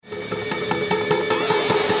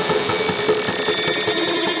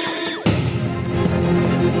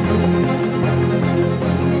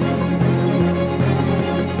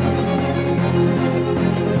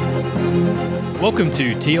Welcome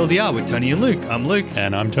to TLDR with Tony and Luke. I'm Luke.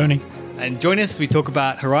 And I'm Tony. And join us as we talk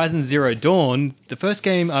about Horizon Zero Dawn, the first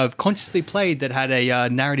game I've consciously played that had a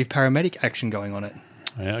narrative paramedic action going on it.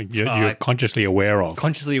 You're consciously aware of.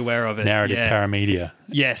 Consciously aware of it. Narrative paramedia.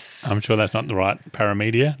 Yes. I'm sure that's not the right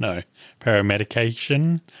paramedia. No.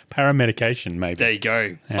 Paramedication, maybe. There you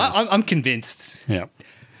go. Yeah. I'm convinced. Yeah.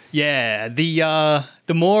 Yeah.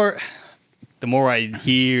 The more I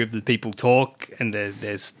hear the people talk and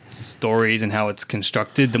their stories and how it's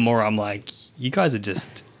constructed, the more I'm like, you guys are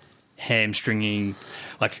just hamstringing.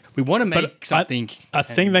 Like, we want to make something. I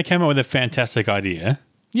think they came up with a fantastic idea.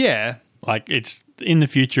 Yeah. Like, it's in the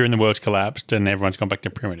future and the world's collapsed and everyone's gone back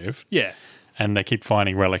to primitive. Yeah. And they keep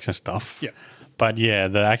finding relics and stuff. Yeah. But yeah,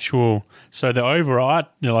 the overall,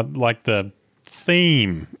 like the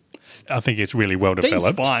theme, I think it's really well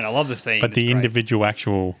developed. Theme's fine. I love the theme. But it's the great. individual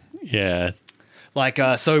actual, yeah. Like,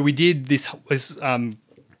 so we did this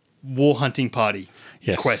war hunting party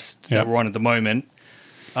quest that we're on at the moment.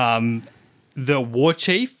 The war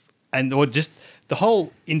chief or just the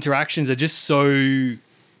whole interactions are just so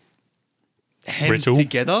hemmed Brittle.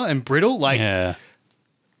 together and brittle. Like, Yeah.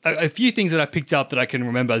 a few things that I picked up that I can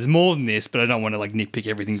remember. There's more than this, but I don't want to like nitpick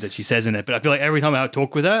everything that she says in it. But I feel like every time I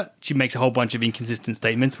talk with her, she makes a whole bunch of inconsistent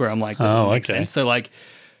statements where I'm like, that doesn't make sense. So like,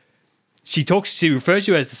 she refers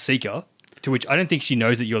to you as the Seeker, to which I don't think she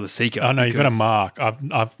knows that you're the Seeker. Oh no, you've got a mark.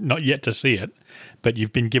 I've not yet to see it, but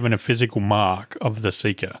you've been given a physical mark of the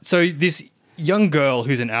Seeker. So this young girl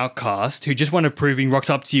who's an outcast who just wanted proving rocks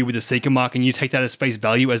up to you with a Seeker mark, and you take that as face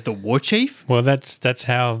value as the war chief. Well, that's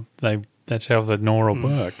how the Nora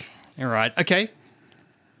work. All right. Okay.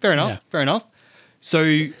 Fair enough. Yeah. Fair enough.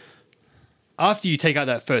 So after you take out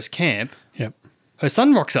that first camp, Yep. her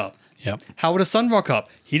son rocks up. Yep. How would a son rock up?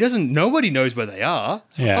 He doesn't. Nobody knows where they are.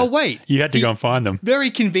 Yeah. Oh wait, You had to He go and find them. Very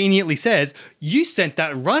conveniently says, "You sent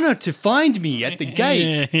that runner to find me at the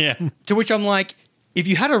gate." Yeah. To which I'm like, if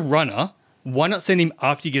you had a runner, why not send him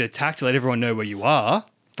after you get attacked to let everyone know where you are?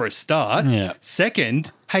 For a start. Yeah.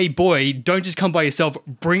 Second, hey boy, don't just come by yourself.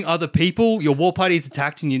 Bring other people. Your war party is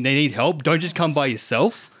attacked and they need help. Don't just come by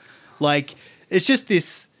yourself. Like, it's just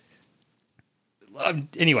this.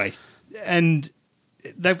 Anyway, and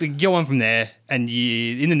they go on from there. And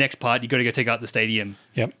in the next part, you got to go take out the stadium.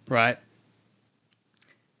 Yep. Right.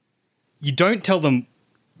 You don't tell them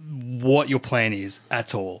what your plan is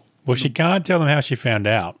at all. Well, she can't tell them how she found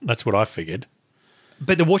out. That's what I figured.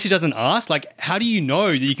 But the watcher doesn't ask, like, how do you know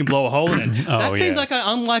that you can blow a hole in it? That seems like an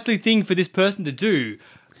unlikely thing for this person to do.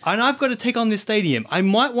 And I've got to take on this stadium. I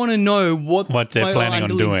might want to know what they're planning on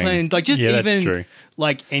doing. Like, just Yeah, that's even, true.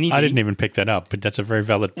 like, anything. I didn't even pick that up, but that's a very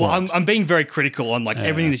valid point. Well, I'm being very critical on, like,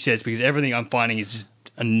 everything that she says, because everything I'm finding is just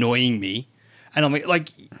annoying me. And I'm like,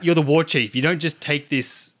 you're the war chief. You don't just take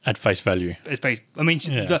this At face value. as face. I mean,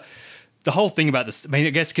 the whole thing about this, I mean,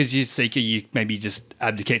 I guess because you're Seeker, you maybe just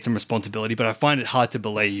abdicate some responsibility, but I find it hard to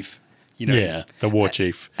believe, you know. Yeah, the war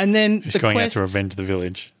chief. And then who's the going quest, out to avenge the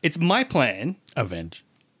village. it's my plan. Avenge.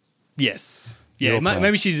 Yes. Yeah, Your plan.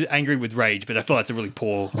 maybe she's angry with rage, but I feel that's a really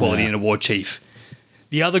poor quality in a war chief.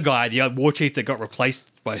 The other guy, the other war chief that got replaced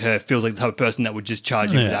by her, feels like the type of person that would just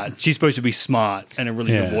charge you with that. She's supposed to be smart and a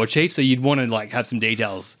really good war chief, so you'd want to like have some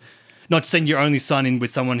details. Not send your only son in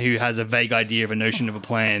with someone who has a vague idea of a notion of a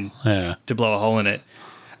plan to blow a hole in it.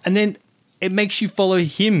 And then it makes you follow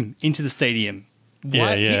him into the stadium.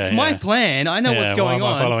 Why? It's my plan. I know what's going why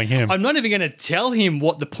am on. I following him? I'm not even going to tell him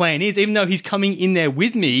what the plan is, even though he's coming in there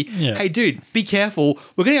with me. Yeah. Hey, dude, be careful.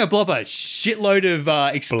 We're going to go blow up a shitload of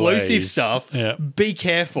explosive Blaze. stuff. Yeah. Be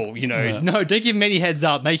careful. You know, Yeah. no, don't give him any heads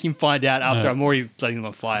up. Make him find out after I'm already letting them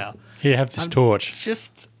on fire. Here, have this torch.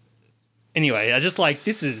 Just anyway, I just like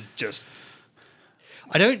this is just.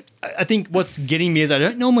 I think what's getting me is I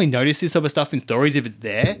don't normally notice this type of stuff in stories if it's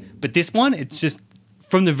there, but this one, it's just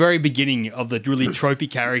from the very beginning of the really tropey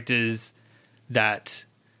characters that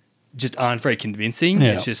just aren't very convincing.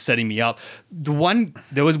 Yeah. It's just setting me up. There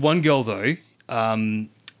was one girl though,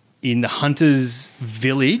 in the Hunter's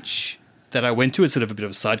village that I went to. It's sort of a bit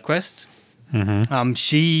of a side quest. Mm-hmm.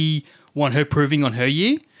 She won her proving on her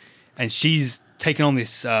year, and she's taken on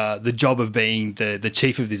this the job of being the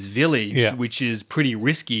chief of this village, which is pretty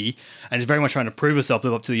risky, and is very much trying to prove herself,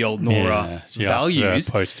 live up to the old Nora values.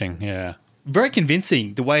 Posting, Very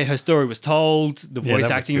convincing the way her story was told. The voice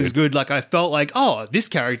acting was good. Like I felt like, oh, this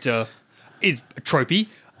character is tropey,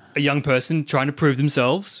 a young person trying to prove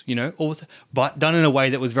themselves, you know, but done in a way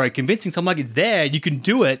that was very convincing. So I'm like, it's there. You can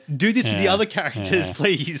do it. Do this with the other characters,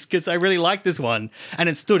 please, because I really like this one. And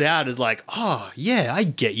it stood out as like, oh, yeah, I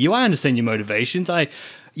get you. I understand your motivations.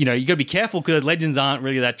 you got to be careful because legends aren't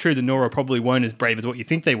really that true. The Nora probably weren't as brave as what you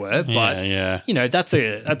think they were, but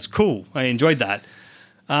that's cool. I enjoyed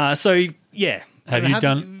that. So yeah, have you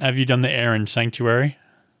done the Eren Sanctuary?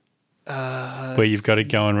 Where you've got to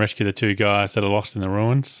go and rescue the 2 guys that are lost in the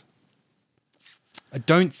ruins? I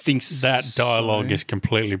don't think so. That dialogue is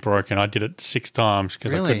completely broken. I did it 6 times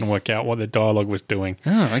because I couldn't work out what the dialogue was doing.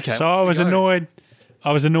 Oh, okay. So I was annoyed.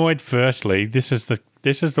 I was annoyed. Firstly, this is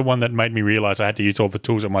the one that made me realize I had to use all the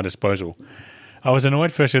tools at my disposal. I was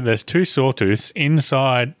annoyed firstly. There's 2 sawtooths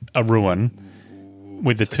inside a ruin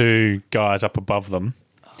with the 2 guys up above them.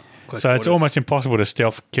 So it's almost impossible to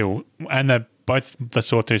stealth kill. And both the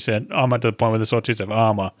sawtooths, I'm at the point where the sawtooths have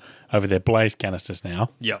armor over their blaze canisters now.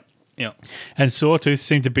 Yep. And sawtooths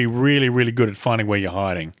seem to be really, really good at finding where you're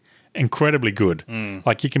hiding. Incredibly good.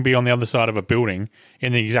 Like you can be on the other side of a building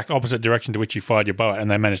in the exact opposite direction to which you fired your bow at, and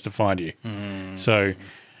they managed to find you. So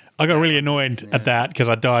I got really annoyed at that because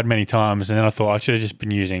I died many times, and then I thought I should have just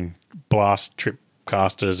been using blast trip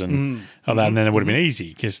casters and all that, and then it would have been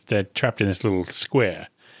easy because they're trapped in this little square.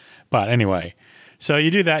 But anyway, so you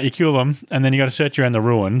do that, you kill them, and then you got to search around the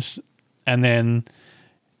ruins, and then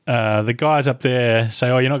the guys up there say,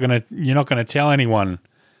 "Oh, you're not gonna tell anyone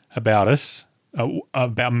about us."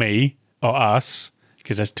 About me or us,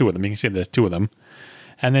 because there's 2 of them. You can see there's 2 of them.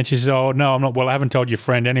 And then she says, "Oh, no, I'm not. Well, I haven't told your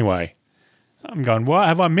friend anyway." I'm going, "What?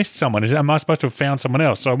 Have I missed someone? Am I supposed to have found someone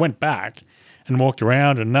else?" So I went back and walked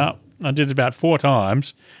around, and no, I did it about 4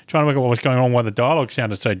 times, trying to work out what was going on, why the dialogue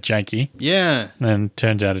sounded so janky. Yeah. And it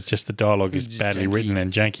turns out it's just the dialogue is badly written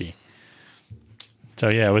and janky. So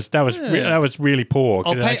yeah, that was really poor.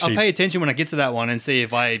 I'll pay attention when I get to that one and see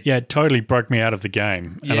if I... Yeah, it totally broke me out of the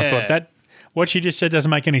game. And I thought that... What she just said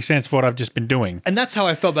doesn't make any sense for what I've just been doing. And that's how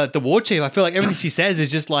I felt about the war chief. I feel like everything she says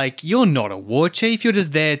is just like, you're not a war chief. You're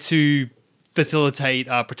just there to facilitate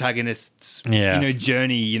our protagonist's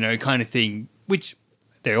journey, kind of thing, which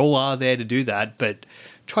they all are there to do that, but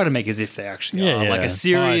try to make as if they actually are. Like a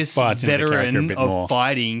serious veteran of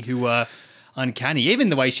fighting who are uncanny. Even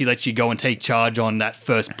the way she lets you go and take charge on that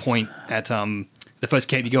first point at the first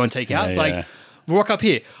camp you go and take out. It's like... Walk up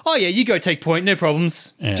here. Oh, yeah, you go take point. No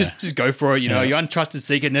problems. Yeah. Just go for it. You're untrusted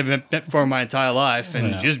seeker. Never met before in my entire life.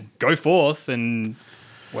 And just go forth and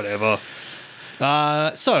whatever.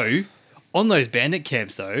 So, on those bandit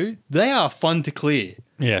camps, though, they are fun to clear.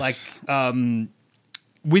 Yes. Like,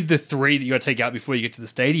 with the 3 that you got to take out before you get to the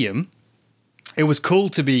stadium, it was cool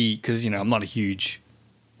to be... Because, I'm not a huge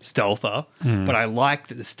stealther, but I like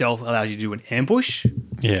that the stealth allows you to do an ambush,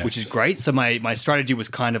 which is great. So, my strategy was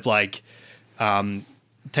kind of like...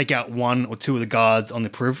 take out 1 or 2 of the guards on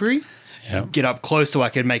the periphery, get up close so I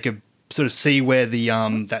could make a sort of see where the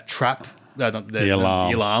that trap, the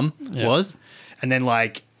alarm was, and then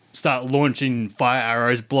like start launching fire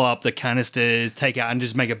arrows, blow up the canisters, take out and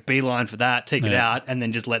just make a beeline for that, take it out, and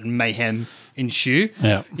then just let mayhem ensue.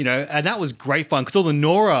 And that was great fun because all the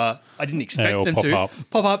Nora, I didn't expect them to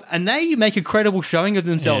pop up, and they make a credible showing of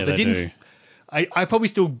themselves. Yeah, they didn't. I probably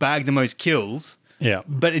still bagged the most kills. Yeah.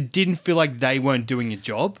 But it didn't feel like they weren't doing a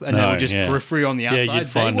job and they were just periphery on the outside. Yeah, you'd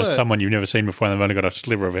find someone you've never seen before and they've only got a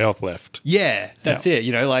sliver of health left. Yeah, that's it.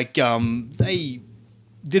 They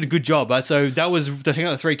did a good job. So that was the thing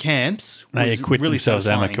about the 3 camps. They acquit themselves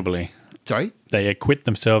amicably. Sorry? They acquit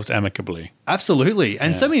themselves amicably. Absolutely.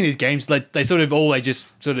 And so many of these games, they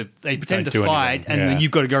pretend to fight and then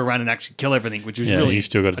you've got to go around and actually kill everything, which is really... you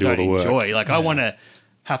still got to do all the work. I want to...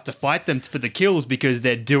 have to fight them for the kills because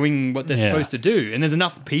they're doing what they're supposed to do. And there's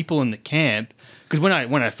enough people in the camp. Because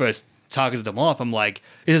when I first targeted them off, I'm like,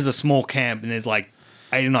 this is a small camp and there's like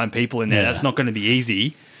 8 or 9 people in there. That's not going to be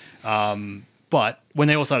easy. But when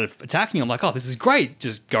they all started attacking, I'm like, oh, this is great.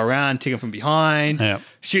 Just go around, take them from behind,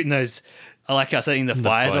 shooting those... I like how setting the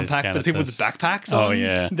fires on pack for the people with the backpacks on. Oh,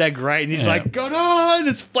 yeah. They're great. And he's like, go on!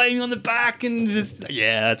 It's flaming on the back and just...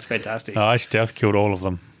 Yeah, that's fantastic. I stealth killed all of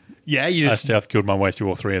them. Yeah, I stealth killed my way through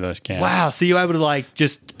all 3 of those camps. Wow, so you're able to like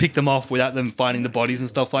just pick them off without them finding the bodies and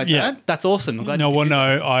stuff like that? That's awesome. I'm glad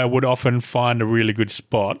I would often find a really good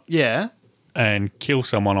spot. Yeah. And kill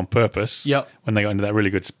someone on purpose. When they got into that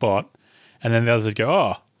really good spot. And then the others would go,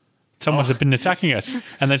 oh, someone's been attacking us.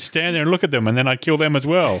 And they'd stand there and look at them and then I'd kill them as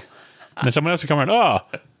well. And then someone else would come around, oh,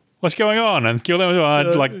 what's going on? And kill them as well. I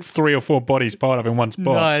had like 3 or 4 bodies piled up in one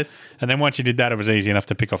spot. Nice. And then once you did that, it was easy enough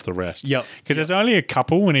to pick off the rest. Yep. Because there's only a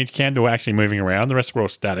couple in each camp that were actually moving around. The rest were all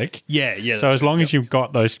static. Yeah. So as long as you've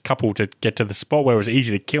got those couple to get to the spot where it was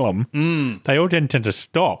easy to kill them, they all didn't tend to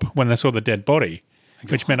stop when they saw the dead body.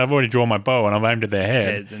 Which meant I've already drawn my bow and I've aimed at their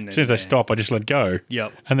head. As soon as they stop, I just let go.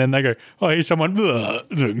 Yep. And then they go, oh, here's someone.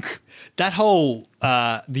 That whole,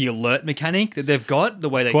 the alert mechanic that they've got, the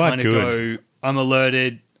way they kind of go I'm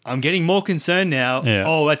alerted. I'm getting more concerned now. Yeah.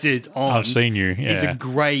 Oh, that's it. It's on. I've seen you. Yeah. It's a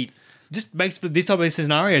great, just makes for this type of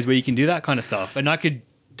scenarios where you can do that kind of stuff. And I could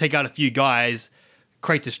take out a few guys,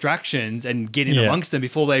 create distractions, and get in amongst them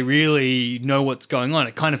before they really know what's going on.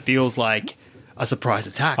 It kind of feels like a surprise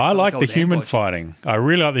attack. I like the was human ambushed. fighting. I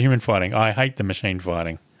really like the human fighting. I hate the machine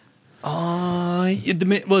fighting. Well,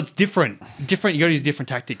 it's different. Different. You got to use different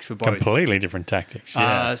tactics for both. Completely different tactics.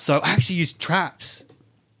 Yeah. So I actually use traps.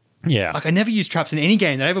 Yeah. Like I never use traps in any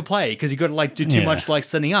game that I ever play because you got to like do too much like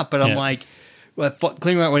setting up. But I'm like,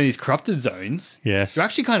 clearing out one of these corrupted zones. Yes. They're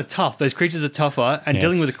actually kind of tough. Those creatures are tougher, and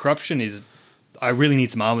dealing with the corruption is. I really need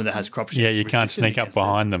some armor that has corruption. Yeah, you can't sneak up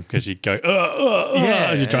behind them because you go, yeah,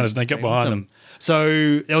 as you're trying to sneak up behind them.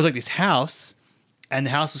 So there was like this house, and the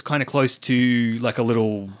house was kind of close to like a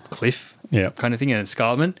little cliff kind of thing, and an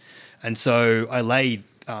escarpment. And so I laid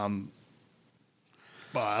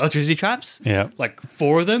electricity traps, like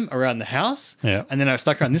 4 of them around the house. Yeah. And then I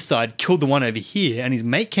stuck around this side, killed the one over here, and his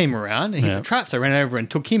mate came around and hit the traps. I ran over and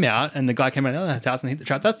took him out, and the guy came around the other house and hit the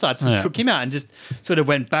trap that side, took him out, and just sort of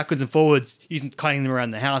went backwards and forwards, cutting them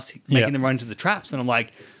around the house, making them run into the traps. And I'm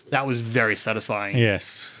like, that was very satisfying.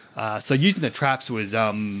 Yes. So using the traps was,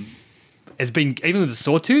 has been, even with the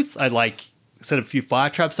sawtooths, I'd like set a few fire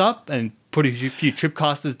traps up and put a few trip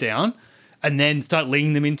casters down, and then start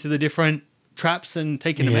leading them into the different traps and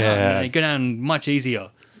taking them out. And they go down much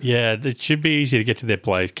easier. Yeah, it should be easy to get to their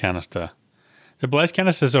blaze canister. The blaze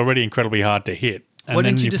canister is already incredibly hard to hit. And why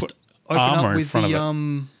didn't you just open up with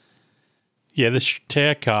the the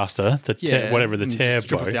tear caster, whatever the tear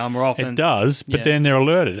strip bow. the armor off. It does, but then they're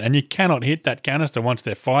alerted, and you cannot hit that canister once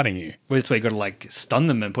they're fighting you. Well, that's why you got to like stun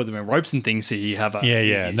them and put them in ropes and things, so you have a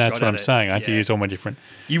and that's what I'm saying. I had to use all my different.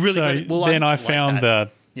 You really. Then I found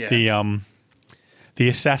the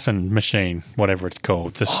assassin machine, whatever it's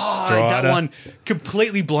called, the Strider. That one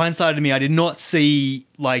completely blindsided me. I did not see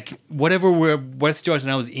what situation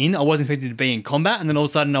I was in. I wasn't expecting to be in combat, and then all of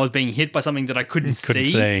a sudden I was being hit by something that I couldn't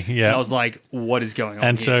see. And I was like, "What is going on?"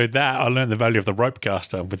 And so I learned the value of the rope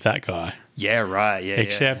caster with that guy. Yeah, right. Yeah.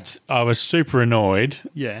 Except I was super annoyed.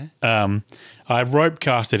 Yeah. I rope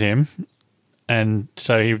casted him, and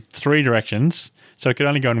so he 3 directions, so it could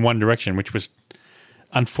only go in one direction, which was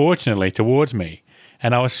unfortunately towards me.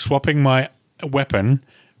 And I was swapping my weapon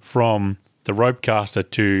from the rope caster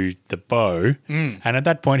to the bow. And at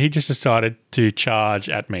that point, he just decided to charge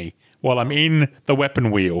at me while I'm in the weapon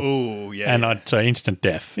wheel. Oh, yeah. And I'd say instant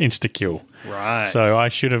death, insta kill. Right. So I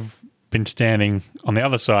should have been standing on the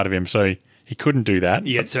other side of him so he couldn't do that.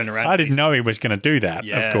 You had to turn around. I didn't know he was going to do that,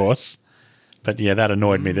 of course. But yeah, that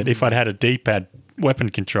annoyed me that if I'd had a D-pad weapon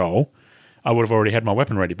control, I would have already had my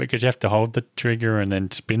weapon ready, because you have to hold the trigger and then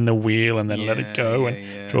spin the wheel and then let it go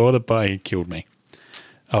and draw the bow. He killed me.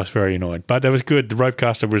 I was very annoyed. But that was good. The rope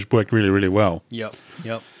caster worked really, really well. Yep.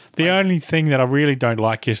 The only thing that I really don't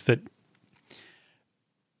like is that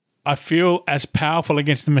I feel as powerful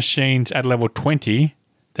against the machines at level 20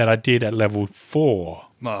 that I did at level 4.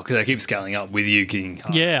 Well, because they keep scaling up with you getting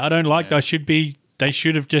hard. Yeah, I don't like that. They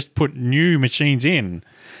should have just put new machines in.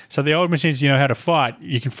 So the old machines, you know how to fight,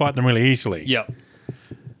 you can fight them really easily. Yep.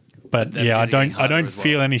 But I don't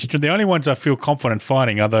feel any. The only ones I feel confident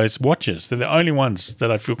fighting are those watchers. They're the only ones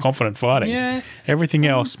that I feel confident fighting. Yeah. Everything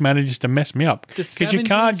else manages to mess me up because you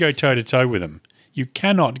can't go toe to toe with them. You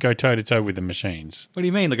cannot go toe to toe with the machines. What do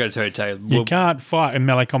you mean they go toe to toe? You can't fight in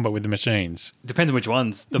melee combat with the machines. Depends on which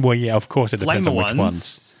ones. Of course it depends on which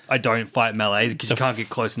ones. I don't fight melee because you can't get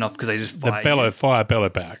close enough because they just fight. The fire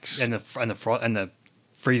bellowbacks and the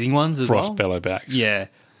freezing ones as frost bellowbacks. Yeah,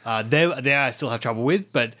 they I still have trouble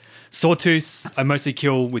with, but sawtooths I mostly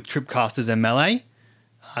kill with trip casters and melee.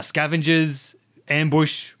 Scavengers,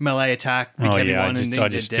 ambush, melee attack. I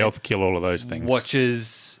just stealth kill all of those things.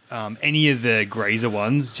 Watchers, any of the grazer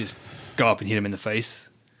ones, just go up and hit them in the face.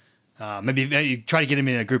 Maybe you try to get them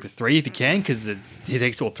in a group of 3 if you can, because he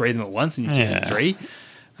takes all 3 of them at once and you take 3.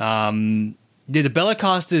 The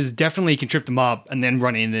Bellowcasters definitely can trip them up and then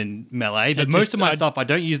run in and melee. But most of my stuff, I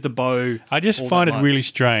don't use the bow. I just find it really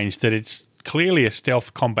strange that it's clearly a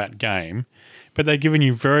stealth combat game, but they've given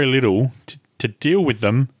you very little to deal with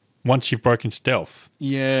them once you've broken stealth.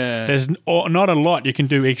 Yeah. There's not a lot you can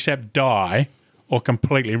do except die or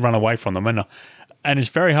completely run away from them. And it's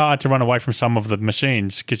very hard to run away from some of the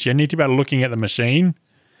machines because you need to be looking at the machine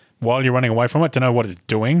while you're running away from it to know what it's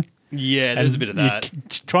doing. Yeah, there's a bit of that. You're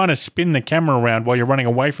trying to spin the camera around while you're running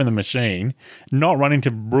away from the machine, not running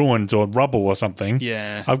to ruins or rubble or something.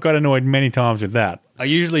 Yeah. I've got annoyed many times with that. I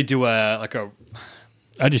usually do I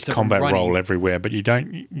just combat roll everywhere, but you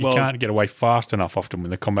can't get away fast enough often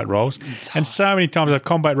with the combat rolls. And so many times I've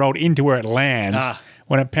combat rolled into where it lands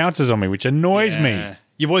when it pounces on me, which annoys me.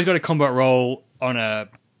 You've always got a combat roll on a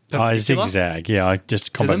perpendicular. Zigzag. Yeah, I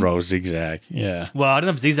just combat them? roll zigzag. Yeah. Well, I don't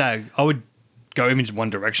know if zigzag. I would go even just one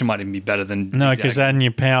direction might even be better than No, zigzag. because then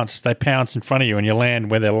they pounce in front of you and you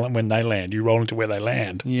land when they land. You roll into where they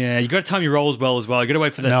land. Yeah, you got to time your rolls well as well. You got to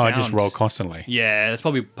wait for the No, sound. I just roll constantly. Yeah, that's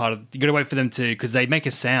probably part of. You got to wait for them to because they make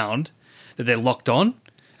a sound that they're locked on,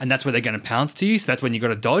 and that's where they're going to pounce to you. So that's when you got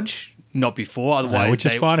to dodge, not before. Otherwise, Which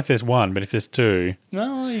is fine if there's one, but if there's two,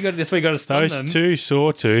 no, you got. That's where you got to stun those them. two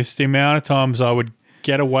sawtooths, the amount of times I would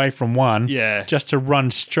get away from one, just to run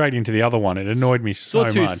straight into the other one, it annoyed me so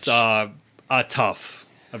Sawtooths much. Are tough.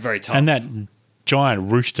 Are very tough. And that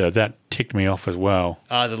giant rooster that ticked me off as well.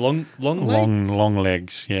 The long legs? Long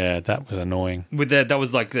legs. Yeah, that was annoying. With that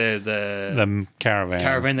was like there's The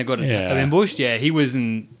caravan that got ambushed. Yeah, he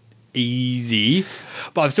wasn't easy,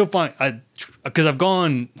 but I'm still fine. Because I've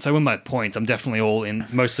gone. So with my points, I'm definitely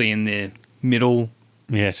mostly in the middle.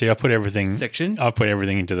 Yeah, see, I put everything section. I put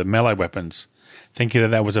everything into the melee weapons, thinking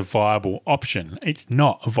that was a viable option. It's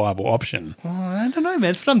not a viable option. Oh, I don't know, man.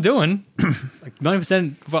 That's what I'm doing. Like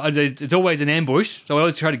 90%. It's always an ambush, so I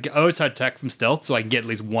always try to attack from stealth, so I can get at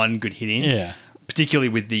least one good hit in. Yeah, particularly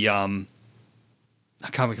with the I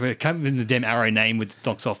can't remember the damn arrow name with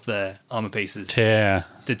knocks off the armor pieces.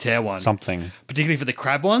 The tear one. Something. Particularly for the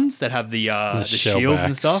crab ones that have the shell shields backs.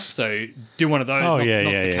 and stuff. So do one of those. Oh, knock yeah. the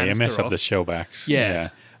You canister mess up off. the shellbacks. Yeah.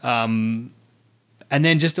 And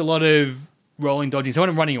then just a lot of rolling, dodging. So when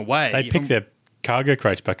I'm running away... They pick their cargo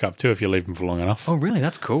crates back up too if you leave them for long enough. Oh, really?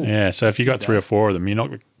 That's cool. Yeah, so if you got 3 or 4 of them, you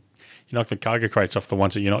knock the cargo crates off the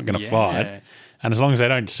ones that you're not going to fight. And as long as they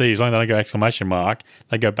don't see, as long as they don't go exclamation mark,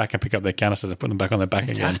 they go back and pick up their canisters and put them back on their back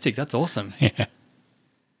again. Fantastic. That's awesome. Yeah.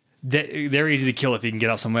 They're easy to kill if you can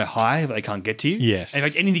get up somewhere high, but they can't get to you. Yes. In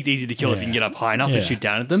fact, anything's easy to kill if you can get up high enough and shoot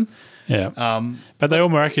down at them. Yeah. But they all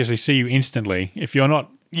miraculously see you instantly. If you're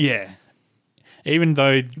not... Yeah. Even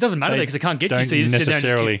though... It doesn't matter because they can't get you, so you just sit down and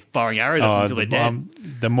just keep firing arrows up until they're dead.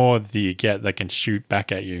 The more that you get, they can shoot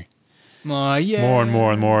back at you. Yeah. More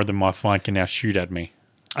and more of them I find can now shoot at me.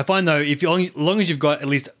 I find though, as long as you've got at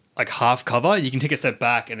least like half cover, you can take a step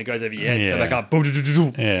back and it goes over your head. So like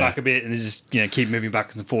back a bit and just keep moving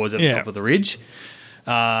backwards and forwards at the top of the ridge.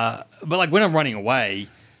 But like when I'm running away,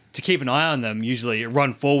 to keep an eye on them, usually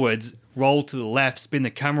run forwards, roll to the left, spin the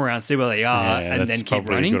camera around, see where they are, and then keep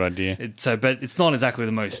running. A good idea. But it's not exactly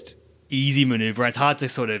the most easy maneuver. It's hard to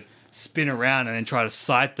sort of spin around and then try to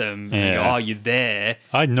sight them and go, oh, you're there.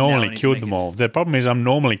 I normally killed them all. The problem is I'm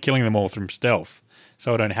normally killing them all from stealth,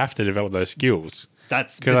 so I don't have to develop those skills.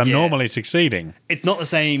 Because I'm normally succeeding. It's not the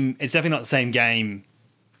same. It's definitely not the same game.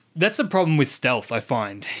 That's the problem with stealth, I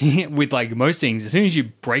find. With like most things, as soon as you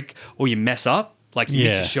break or you mess up, like you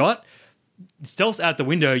miss a shot, stealth's out the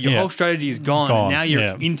window, your whole strategy is gone. And now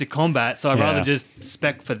you're into combat, so I'd rather just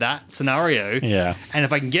spec for that scenario. Yeah. And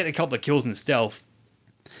if I can get a couple of kills in stealth,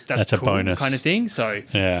 that's cool, a bonus kind of thing. So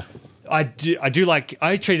yeah, I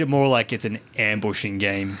treat it more like it's an ambushing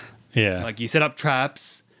game. Yeah. Like you set up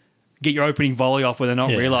traps, get your opening volley off where they're not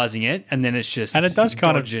realizing it, and then it's just and it does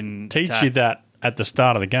kind of teach attack. you that at the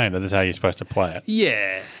start of the game that is how you're supposed to play it.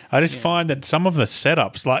 Yeah. I just find that some of the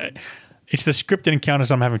setups, like it's the scripted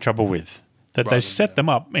encounters I'm having trouble with. That they set them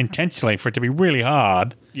up intentionally for it to be really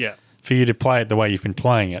hard for you to play it the way you've been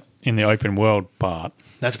playing it in the open world part.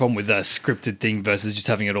 That's the problem with the scripted thing versus just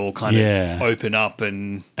having it all kind of open up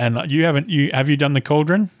and have you done the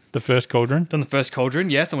Cauldron? The first Cauldron? Done the first Cauldron,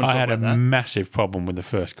 yes. I had a massive problem with the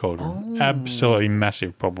first Cauldron. Oh. Absolutely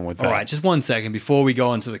massive problem with that. All right, just 1 second before we go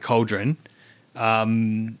on to the Cauldron.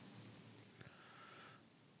 You've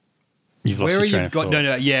lost your train of thought.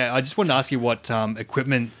 No, I just wanted to ask you what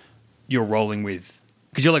equipment you're rolling with.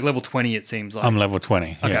 Because you're like level 20, it seems like. I'm level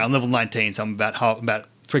 20. Okay, I'm level 19, so I'm about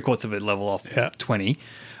 3/4 of a level off 20.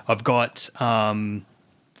 I've got some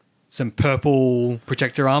purple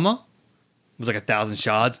protector armor. It was like 1,000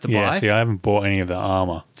 shards to buy. Yeah, see, I haven't bought any of the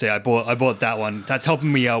armor. See, I bought that one. That's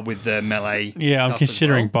helping me out with the melee. Yeah, I'm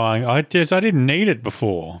considering buying. I didn't need it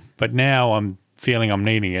before, but now I'm feeling I'm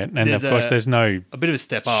needing it. And of course, there's no a bit of a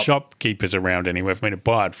step up shopkeepers around anywhere for me to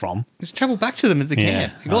buy it from. Just travel back to them at the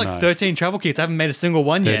camp. I've got like 13 travel kits. I haven't made a single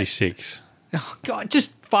one 36. Yet. Oh God,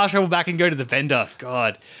 just fast travel back and go to the vendor.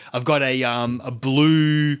 God, I've got a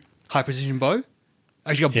blue high precision bow.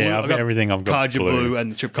 Actually, got blue. Yeah, I've got everything. I've got blue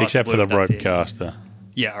and the tripcaster except blue, for the ropecaster.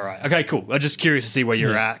 Yeah, all right. Okay, cool. I'm just curious to see where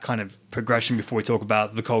you're at, kind of progression before we talk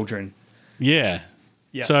about the Cauldron. Yeah.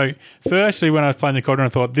 So, firstly, when I was playing the Cauldron, I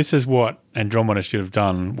thought this is what Andromeda should have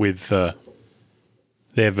done with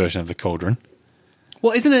their version of the Cauldron.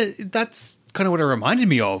 Well, isn't it? That's kind of what it reminded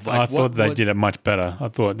me of. Like, I thought they did it much better. I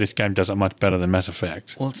thought this game does it much better than Mass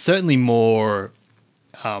Effect. Well, it's certainly more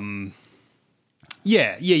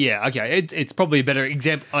Yeah. Okay, it's probably a better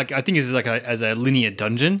example. Like I think it's like as a linear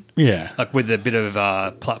dungeon. Yeah. Like with a bit of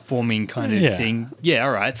platforming kind of thing. Yeah,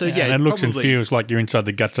 all right. So yeah, and it looks and probably, feels like you're inside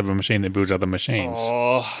the guts of a machine that builds other machines.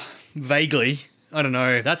 Oh, vaguely. I don't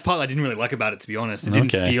know. That's part I didn't really like about it, to be honest. It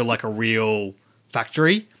didn't feel like a real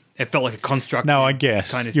factory. It felt like a construct. No, I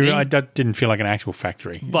guess. Kind of You're thing. right, that didn't feel like an actual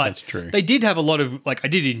factory. But that's true. They did have a lot of, like, I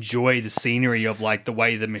did enjoy the scenery of, like, the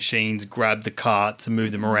way the machines grab the carts and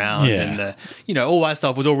move them around. Yeah. And, all that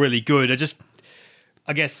stuff was all really good.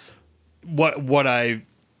 I guess,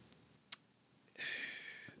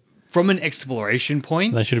 from an exploration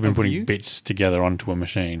point. They should have been of putting view, bits together onto a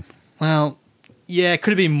machine. Well, yeah, it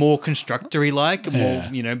could have been more constructory like,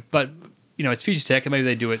 Yeah. but it's future tech and maybe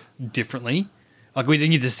they do it differently. Like we didn't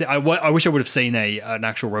need to see. I wish I would have seen an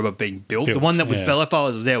actual robot being built. The one that with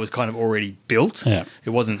Bellefiles was there was kind of already built. Yeah. It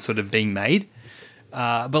wasn't sort of being made.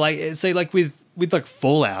 But like say like with like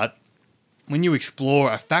Fallout, when you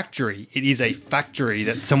explore a factory, it is a factory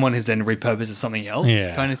that someone has then repurposed as something else,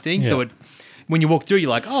 kind of thing. Yeah. So when you walk through, you're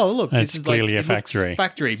like, oh look, It's this is clearly like a factory.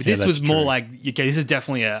 Factory, but Yeah, this was that's more true. like okay, this is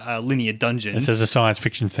definitely a linear dungeon. This is a science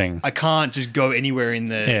fiction thing. I can't just go anywhere in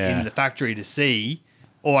the factory to see,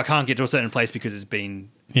 or I can't get to a certain place because it's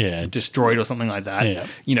been destroyed or something like that.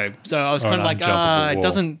 Yeah. So I was Or kind of an like,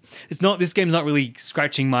 unjumpable wall. this game's not really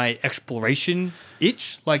scratching my exploration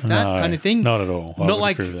itch like that No, kind of thing. Not at all. I Not would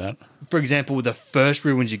like, agree with that. for example, with the first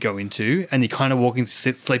ruins you go into and you're kind of walking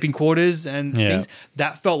sleeping quarters and things,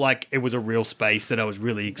 that felt like it was a real space that I was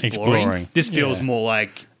really exploring. This feels more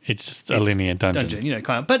like It's a linear dungeon.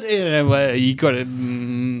 kind of. But you got to.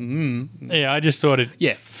 Yeah, I just thought it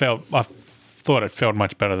Yeah. I thought it felt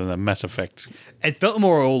much better than the Mass Effect, It felt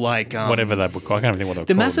more all like whatever they were called. I can't even think what they were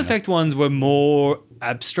the called Mass now. Effect ones were more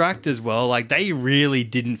abstract as well. Like they really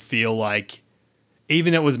didn't feel like,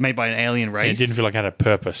 even though it was made by an alien race, It didn't feel like it had a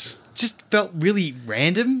purpose. just felt really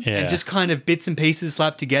random Yeah. and just kind of bits and pieces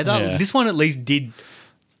slapped together. Yeah. This one at least did.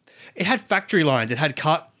 It had factory lines. It had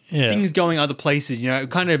things going other places.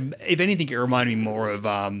 Kind of, if anything, it reminded me more of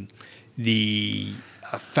the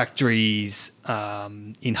factories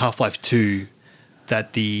in Half-Life 2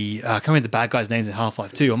 that I can't remember the bad guys' names in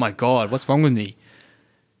Half-Life 2. Oh my god, what's wrong with me?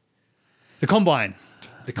 The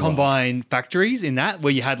Combine factories in that,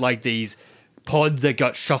 where you had like these pods that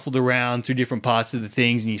got shuffled around through different parts of the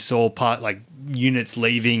things, and you saw like units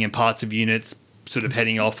leaving and parts of units sort of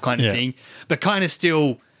heading off kind of thing, but kind of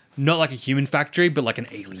still not like a human factory, but like an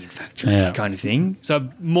alien factory kind of thing. So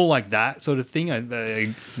more like that sort of thing. I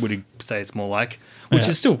would say it's more like, which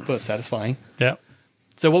is still satisfying. Yeah.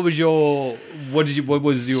 So what was your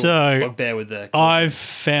So, bugbear with the? I've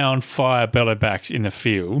found fire bellowbacks in the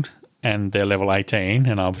field, and they're level 18,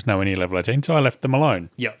 and I was nowhere near level 18, so I left them alone.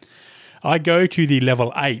 Yep. I go to the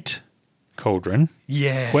level 8 cauldron.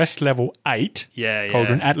 Yeah. Quest level 8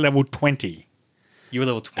 cauldron at level 20. You were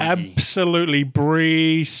level 20. Absolutely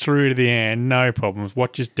breeze through to the end, no problems.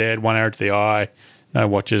 Watcher's dead, one arrow to the eye, no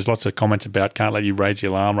watchers, lots of comments about can't let you raise the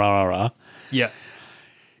alarm, rah, rah, rah. Yeah.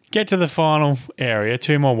 Get to the final area,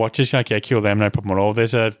 2 more watchers, okay, kill them, no problem at all.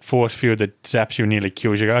 There's a force field that zaps you and nearly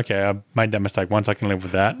kills you. Okay, I made that mistake once, I can live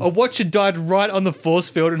with that. A watcher died right on the force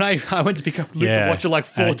field, and I went to pick up the watcher like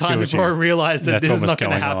 4 times before I realised that this is not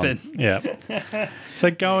going to happen. Yeah.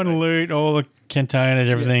 So go and loot all the containers,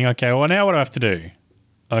 everything. Okay, well, now what do I have to do?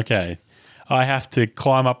 Okay, I have to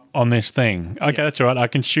climb up on this thing. Okay, that's all right. I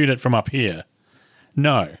can shoot it from up here.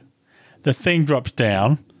 No. The thing drops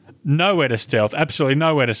down. Nowhere to stealth. Absolutely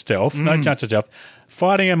nowhere to stealth. No chance of stealth.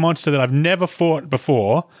 Fighting a monster that I've never fought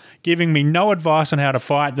before, giving me no advice on how to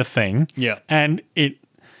fight the thing. Yeah. And it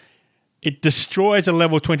destroys a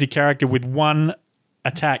level 20 character with one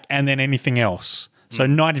attack and then anything else. So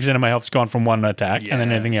 90% of my health's gone from one attack and then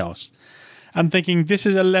anything else. I'm thinking, this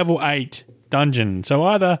is a level 8 dungeon. So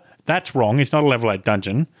either that's wrong, it's not a level 8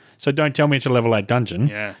 dungeon, so don't tell me it's a level 8 dungeon.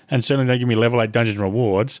 Yeah. And certainly don't give me level 8 dungeon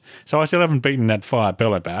rewards. So I still haven't beaten that fire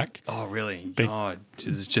bellowback. Oh, really? God,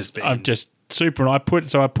 it's just been... I'm just super... I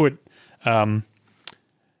put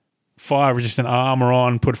fire-resistant armor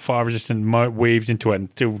on, put fire-resistant moat weaved into it, and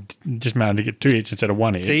still just managed to get 2 hits instead of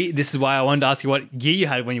 1 hit. See, this is why I wanted to ask you what gear you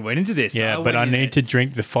had when you went into this. Yeah, but I need to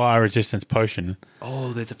drink the fire-resistance potion.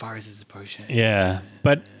 Oh, there's a fire resistance potion. Yeah,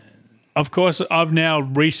 but... Of course, I've now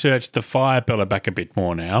researched the fire bellowback a bit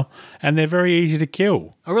more now, and they're very easy to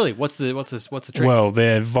kill. Oh, really? What's the trick? Well,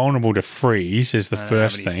 they're vulnerable to freeze is the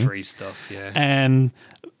first thing. Freeze stuff, yeah. And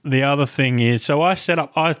the other thing is, so I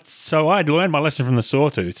learned my lesson from the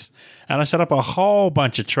Sawtooths, and I set up a whole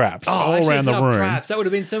bunch of traps all around the room. Traps. That would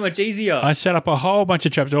have been so much easier. I set up a whole bunch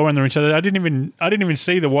of traps all around the room, so that I didn't even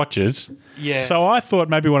see the watchers. Yeah. So I thought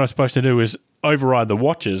maybe what I was supposed to do is override the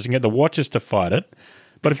Watchers and get the Watchers to fight it.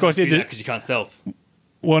 But of course, because you can't stealth.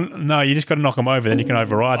 Well, no, you just got to knock them over, then you can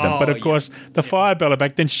override them. But of course, the fire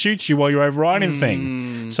Bellerback then shoots you while you're overriding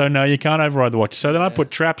thing. So no, you can't override the Watchers. So then I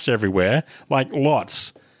put traps everywhere, like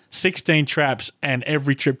lots, 16 traps, and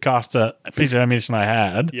every tripcaster piece of ammunition I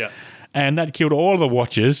had. Yeah. And that killed all of the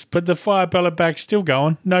Watchers, but the fire Bellerback's still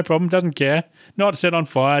going, no problem, doesn't care, not set on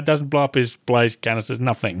fire, doesn't blow up his blaze canisters,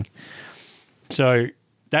 nothing. So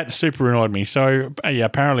that super annoyed me. So yeah,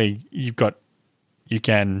 apparently you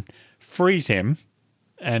can freeze him,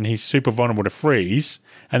 and he's super vulnerable to freeze,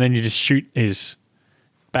 and then you just shoot his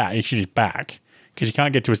back. You shoot his back because you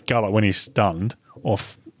can't get to his gullet when he's stunned, or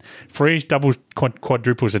freeze doubles,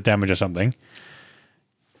 quadruples the damage or something.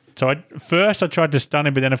 So first I tried to stun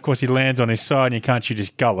him, but then of course he lands on his side, and you can't shoot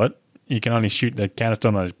his gullet. You can only shoot the canister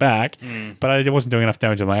on his back. But I wasn't doing enough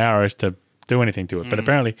damage with my arrows to do anything to it. But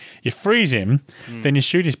apparently you freeze him, then you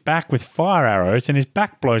shoot his back with fire arrows, and his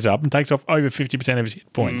back blows up and takes off over 50% of his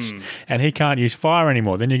hit points. And he can't use fire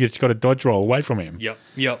anymore. Then you just got to dodge roll away from him.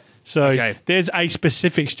 Yep. So there's a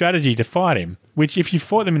specific strategy to fight him, which if you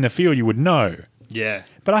fought them in the field, you would know. Yeah.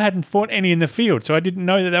 But I hadn't fought any in the field, so I didn't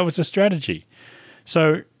know that was a strategy.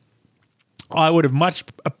 So I would have much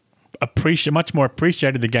more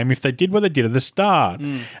appreciated the game if they did what they did at the start,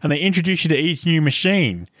 and they introduce you to each new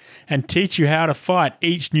machine and teach you how to fight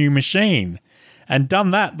each new machine, and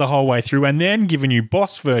done that the whole way through, and then given you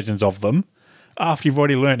boss versions of them after you've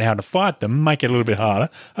already learned how to fight them, make it a little bit harder.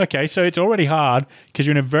 Okay, so it's already hard because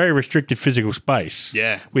you're in a very restricted physical space,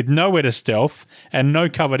 with nowhere to stealth and no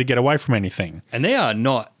cover to get away from anything. And they are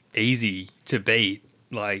not easy to beat.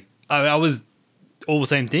 Like I was all the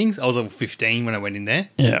same things. I was level 15 when I went in there.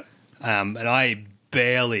 Yeah. And I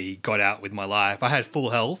barely got out with my life. I had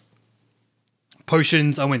full health.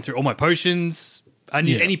 Potions, I went through all my potions. I didn't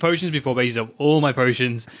use any potions before, but I used up all my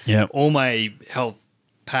potions, all my health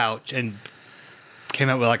pouch, and came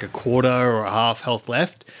out with like a quarter or a half health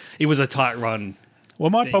left. It was a tight run. Well,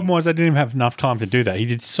 my problem was I didn't even have enough time to do that. He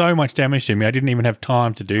did so much damage to me, I didn't even have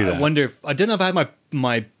time to do that. I wonder if... I don't know if I had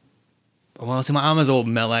my well, see, my armor's all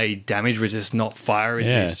melee damage resist, not fire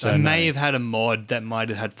resist. so I may have had a mod that might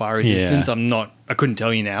have had fire resistance. I couldn't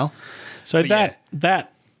tell you now. So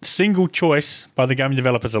that single choice by the game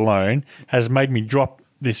developers alone has made me drop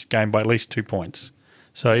this game by at least 2 points.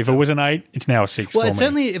 So if it was an 8, it's now a 6 well, for it's me.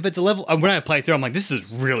 certainly, if it's a level... When I play through, I'm like, this is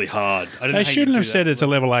really hard. I don't know They how you shouldn't do have that. said it's a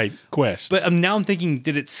level 8 quest. But now I'm thinking,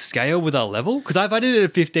 did it scale with our level? Because if I did it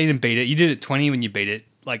at 15 and beat it, you did it at 20 when you beat it.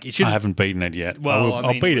 Like it should. I haven't beaten it yet. Well,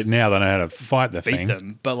 I'll beat it now that I know how to fight the thing.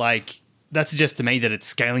 Them, but like that suggests to me that it's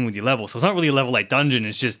scaling with your level. So it's not really a level 8 dungeon.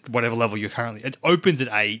 It's just whatever level you're currently. It opens at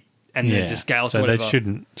 8 and then it just scales. So to whatever. they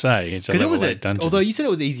shouldn't say it's a level 8 dungeon. Although you said it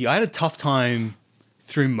was easy, I had a tough time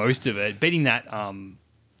through most of it. Beating that.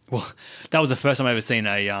 Well, that was the first time I ever seen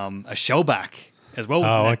a shellback as well.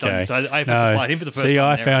 Oh, okay. okay. So I had to fight him for the first time. See,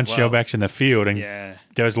 I there found as well. shellbacks in the field, and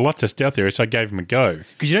there was lots of stealth there, so I gave them a go.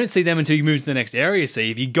 Because you don't see them until you move to the next area.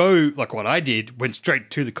 See, if you go like what I did, went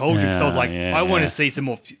straight to the cauldron. Because I was like, I want to see some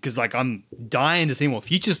more. Because like I'm dying to see more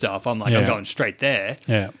future stuff. I'm like, I'm going straight there.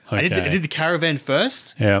 Yeah, okay. I did the caravan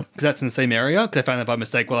first. Yeah, because that's in the same area. Because I found that by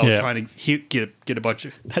mistake while I was trying to get a bunch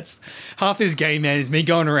of. That's half this game, man. Is me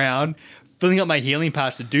going around, filling up my healing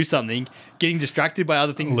patch to do something, getting distracted by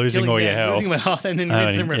other things, losing all your health, losing my health, and then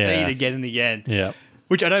rinse and repeat again and again. Yeah,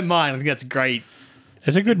 which I don't mind. I think that's great.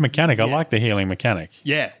 It's a good mechanic. I like the healing mechanic.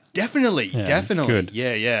 Yeah, definitely. Definitely. Good.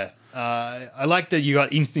 Yeah. I like that you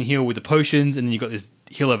got instant heal with the potions, and then you got this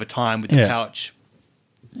heal over time with the pouch.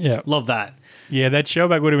 Yeah. Love that. Yeah, that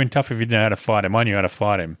shellback would have been tough if you didn't know how to fight him. I knew how to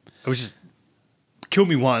fight him. It was just killed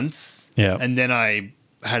me once. Yeah. And then I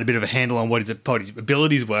had a bit of a handle on what his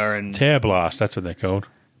abilities were. And Tear Blast, that's what they're called.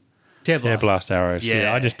 Tear Blast arrows.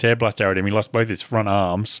 Yeah. I just Tear Blast arrowed him. He lost both his front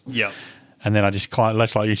arms. Yep. And then I just climbed,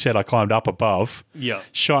 like you said, I climbed up above. Yep.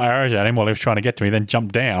 Shot arrows at him while he was trying to get to me, then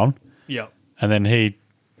jumped down. Yep. And then he'd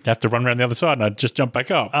have to run around the other side, and I'd just jump back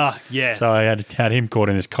up. Yes. So I had him caught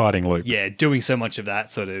in this kiting loop. Yeah, doing so much of that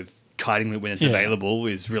sort of kiting loop when it's available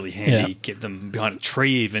is really handy. Yeah. Get them behind a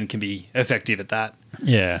tree even can be effective at that.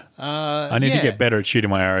 Yeah. I need to get better at shooting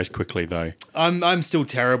my arrows quickly, though. I'm still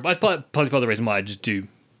terrible. That's probably part of the reason why I just do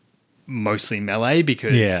mostly melee,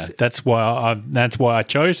 because that's why I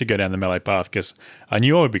chose to go down the melee path, because I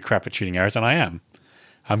knew I would be crap at shooting arrows, and I am.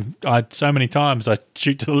 So many times I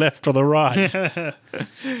shoot to the left or the right.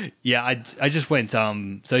 I just went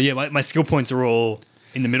my skill points are all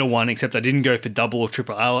in the middle one, except I didn't go for double or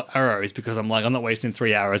triple arrows because I'm like, I'm not wasting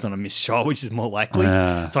 3 hours on a missed shot, which is more likely.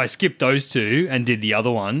 So I skipped those two and did the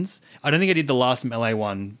other ones. I don't think I did the last melee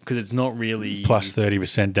one because it's not really Plus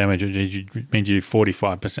 30% damage, which means you do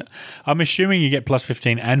 45%. I'm assuming you get plus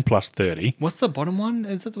 15 and plus 30. What's the bottom one?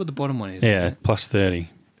 Is that what the bottom one is? Yeah, plus 30.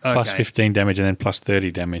 Plus Okay. 15 damage and then plus 30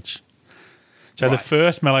 damage. So the Right.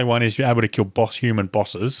 first melee one is you're able to kill human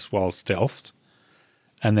bosses while stealthed.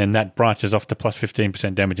 And then that branches off to plus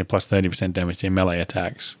 15% damage and plus 30% damage to your melee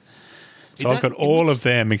attacks. So Is I've that got in all which- of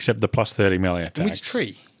them except the plus 30 melee attacks. In which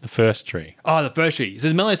tree? The first tree. Oh, the first tree. So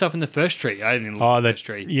there's melee stuff in the first tree. I didn't look at the first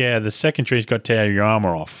tree. Yeah, the second tree's got tear your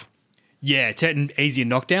armor off. Yeah, easier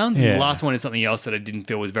knockdowns. And Yeah. the last one is something else that I didn't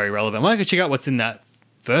feel was very relevant. I might go check out what's in that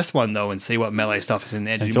first one, though, and see what melee stuff is in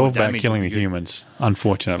there. to It's do more all about damage killing would the be good. humans,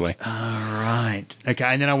 unfortunately. All right. Okay,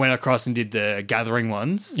 and then I went across and did the gathering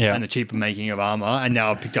ones Yeah. and the cheaper making of armor, and now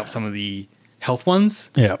I've picked up some of the health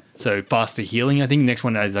ones. Yeah. So faster healing. I think the next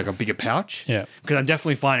one is like a bigger pouch. Yeah. Because I'm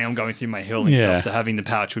definitely finding I'm going through my healing Yeah. stuff, so having the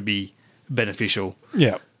pouch would be beneficial.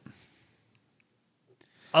 Yeah.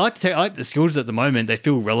 I like the skills at the moment. They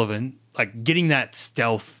feel relevant. Like getting that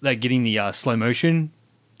stealth, getting the slow motion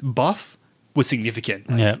buff was significant.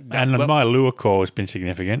 Like, Yeah, that- and well, my lure core has been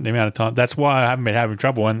significant. The amount of time. That's why I haven't been having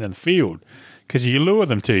trouble in the field because you lure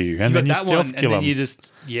them to you, and you then got you that stealth one, kill and then them. you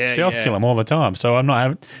just Stealth kill them all the time. So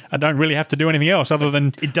I don't really have to do anything else other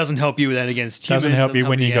than It doesn't help you with that against humans. doesn't help you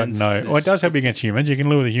when you got against no. Well, it does help you against humans. You can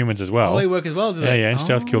lure the humans as well. Oh, they work as well, do yeah, they? yeah, and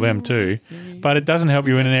stealth kill them too. yeah. But it doesn't help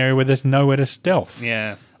you in an area where there's nowhere to stealth,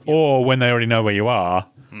 Yeah. or when they already know where you are.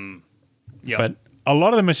 Yeah. But a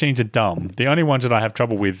lot of the machines are dumb. The only ones that I have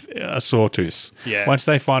trouble with are Sawtooth. Yeah. Once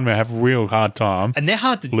they find me, I have a real hard time. And they're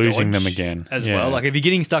hard to losing dodge them again. as Yeah. well. Like if you're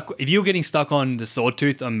getting stuck on the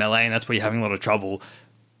Sawtooth on melee, and that's where you're having a lot of trouble.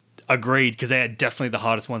 Agreed, because they are definitely the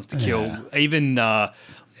hardest ones to kill. Yeah. Even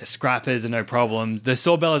scrappers are no problems. The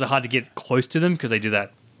Sawbellows are hard to get close to them because they do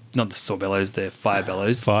that. Not the Sawbellows, they're fire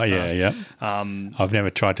bellows. Yeah. I've never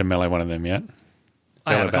tried to melee one of them yet.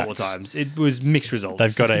 I have a couple of Bellowbacks. times. It was mixed results.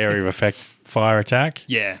 They've got an area of effect fire attack.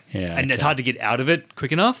 Yeah. Yeah, And it's okay. hard to get out of it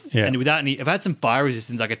quick enough. Yeah. And without if I had some fire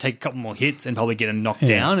resistance, I could take a couple more hits and probably get a knocked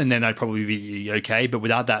Yeah. down, and then I'd probably be okay. But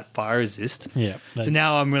without that fire resist. Yeah. So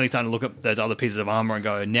now I'm really starting to look at those other pieces of armor and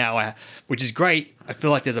go, which is great. I feel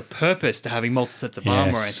like there's a purpose to having multiple sets of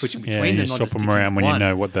armor and switching between you them. Not swap just them sticking around with when you one.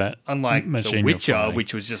 know what that Unlike machine The you're Witcher, fighting.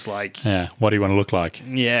 which was just like, Yeah, what do you want to look like?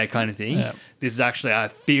 yeah, kind of thing. Yeah. This is actually, I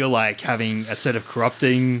feel like having a set of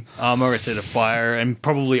corrupting armor, a set of fire, and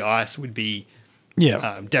probably ice would be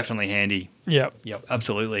Yeah. definitely handy. Yeah. Yep,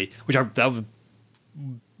 absolutely. That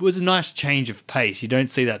was a nice change of pace. You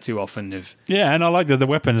don't see that too often. Yeah, and I like that the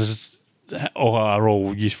weapons are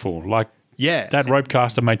all useful. Like Yeah, that rope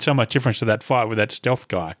caster made so much difference to that fight with that stealth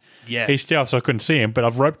guy. Yes. He's stealth, so I couldn't see him, but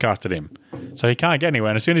I've rope casted him. So he can't get anywhere.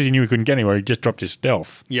 And as soon as he knew he couldn't get anywhere, he just dropped his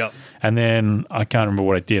stealth. Yep. And then I can't remember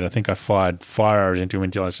what I did. I think I fired fire arrows into him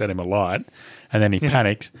until I set him alight. And then he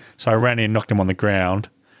panicked. So I ran in, knocked him on the ground,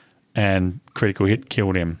 and critical hit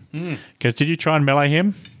killed him. Because did you try and melee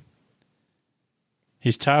him?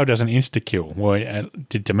 His tail doesn't insta-kill. Well, it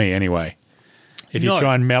did to me anyway. If you No.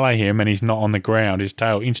 try and melee him and he's not on the ground, his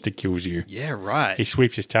tail insta-kills you. Yeah, right. He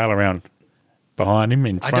sweeps his tail around behind him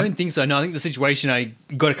in I front. don't think so. No, I think the situation, I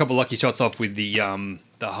got a couple lucky shots off with the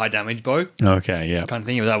high damage bow Okay, yeah. kind of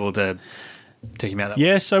thing. I was able to take him out that way.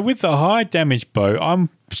 Yeah, so with the high damage bow, I'm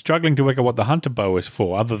struggling to work out what the hunter bow is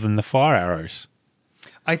for other than the fire arrows.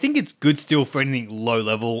 I think it's good still for anything low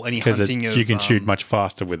level, any Because hunting of, you can shoot much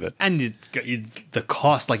faster with it. and it's got the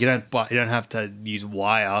cost. Like you don't have to use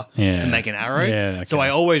wire Yeah. to make an arrow. Yeah, okay. So I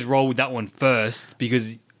always roll with that one first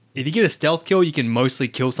because if you get a stealth kill, you can mostly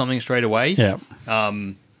kill something straight away. Yeah.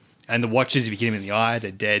 And the watchers, if you get them in the eye,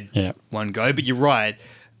 they're dead. Yeah. One go. But you're right.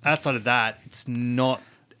 Outside of that, it's not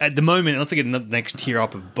at the moment. Unless I get the next tier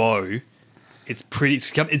up of bow, it's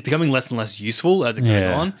becoming less and less useful as it goes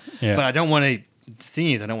Yeah. on. Yeah. But I don't want to. The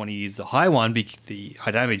thing is, I don't want to use the high one, the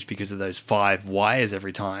high damage, because of those 5 wires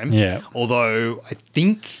every time. Yeah. Although I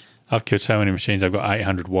think. I've killed so many machines, I've got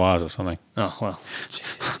 800 wires or something. Oh well,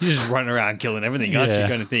 you're just running around killing everything, aren't you? Yeah.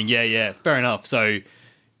 Kind of thing. Yeah. Fair enough. So.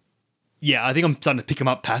 Yeah, I think I'm starting to pick them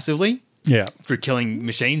up passively Yeah. through killing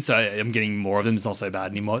machines, so I'm getting more of them. It's not so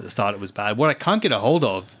bad anymore. At the start, it was bad. What I can't get a hold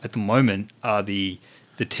of at the moment are the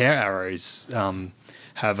tear arrows.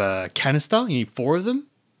 Have a canister. You need 4 of them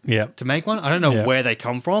Yeah. to make one. I don't know Yeah. where they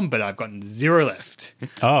come from, but I've gotten 0 left.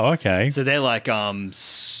 Oh, okay. So they're like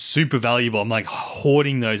super valuable. I'm like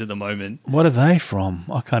hoarding those at the moment. What are they from?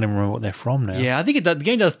 I can't even remember what they're from now. Yeah, I think the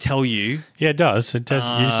game does tell you. Yeah, it does. It does.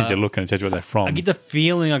 You just need to look and it tells you what they're from. I get the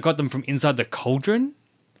feeling I got them from inside the cauldron,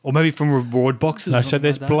 or maybe from reward boxes. No, or so something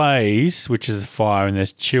there's like that. blaze, which is the fire, and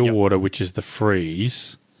there's chill Yep. water, which is the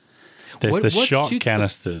freeze. There's What the shot shoots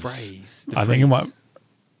canisters. The I think it might.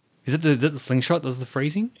 Is it the slingshot? Does the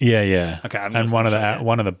freezing? Yeah, yeah. Okay, I haven't and got one of slingshot yet.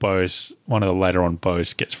 one of the bows, one of the later on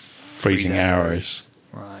bows gets freezing arrows.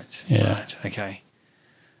 Right. Yeah. Right. Okay.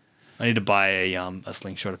 I need to buy a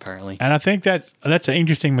slingshot apparently. And I think that's an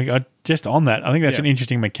interesting. Just on that, I think that's Yeah. an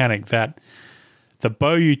interesting mechanic that the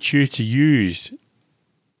bow you choose to use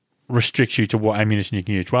restricts you to what ammunition you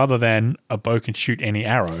can use, rather than a bow can shoot any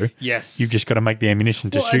arrow. Yes. You've just got to make the ammunition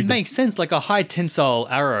to Well, shoot. it makes sense. Like a high tensile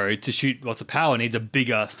arrow to shoot lots of power needs a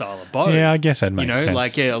bigger style of bow. Yeah, I guess that makes sense.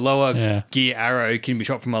 Like a lower Yeah. gear arrow can be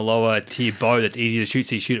shot from a lower tier bow that's easy to shoot,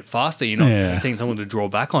 so you shoot it faster. You're not Yeah. taking someone to draw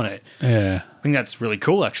back on it. Yeah. I think that's really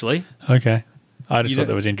cool, actually. Okay. I just You thought know-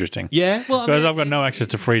 that was interesting. Yeah. Well, Because I've got no access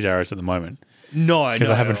to freeze arrows at the moment. no, Because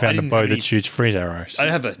I haven't found a didn't bow have that any- shoots freeze arrows. I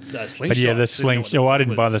don't have a slingshot. But yeah, the so I didn't know slingshot. what I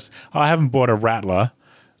didn't buy was. this. I haven't bought a rattler.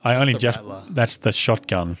 I only the just. rattler? That's the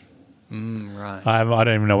shotgun. Right. I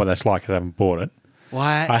don't even know what that's like because I haven't bought it.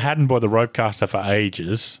 Why? I hadn't bought the rope caster for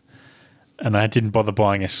ages, and I didn't bother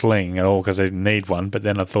buying a sling at all because I didn't need one. But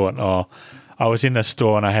then I thought, I was in the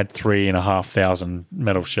store and I had 3,500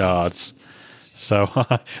 metal shards, so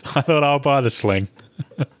I thought I'll buy the sling.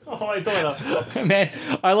 Oh, I thought, man,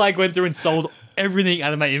 I went through and sold everything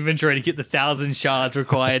out of my inventory to get the 1,000 shards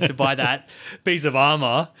required to buy that piece of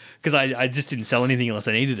armor because I just didn't sell anything unless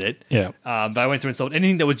I needed it. Yeah. But I went through and sold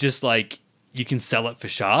anything that was just like you can sell it for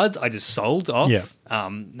shards. I just sold off. Yeah.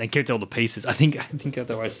 And kept all the pieces. I think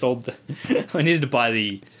though I sold the. I needed to buy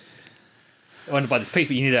the. I wanted to buy this piece,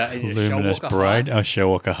 but you need a Luminous Shellwalker braid. heart. Oh,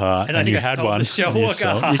 Shellwalker heart. And I think you I had sold one. the Shellwalker and you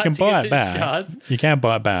sold- heart You can to buy get it the back. shards. You can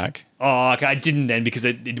buy it back. Oh, okay. I didn't then because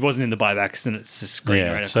it wasn't in the buybacks and it's a screen.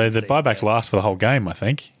 Yeah. Right? I So couldn't the see. buybacks last for the whole game, I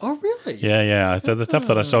think. Oh, really? Yeah, yeah. So the stuff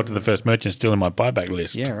that I sold to the first merchant is still in my buyback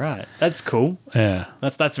list. Yeah, right. That's cool. Yeah.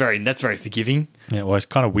 That's very forgiving. Yeah, well, it's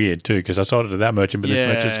kind of weird too because I sold it to that merchant, but this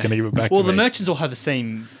merchant's going to give it back Well, to the me. merchants all have the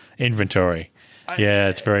same. Inventory. Yeah,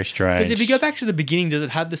 it's very strange. Because if you go back to the beginning, does it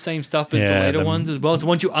have the same stuff as the Yeah, later ones as well? So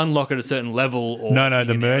once you unlock at a certain level, or No, in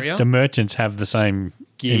an area, the merchants have the same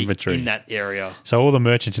gear inventory. in that area. So all the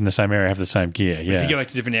merchants in the same area have the same gear. If Yeah. you go back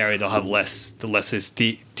to a different area, they'll have the lesser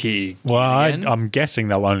tier. Well, gear again. I'm guessing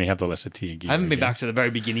they'll only have the lesser tier gear. I haven't been again. back to the very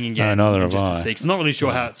beginning again. No, neither just have to I. see, 'cause I'm not really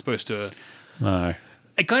sure how it's supposed to. No,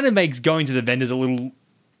 It kind of makes going to the vendors a little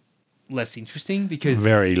less interesting because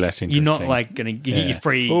very less interesting. you're not like going to get your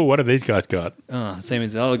free. Oh, what have these guys got? Same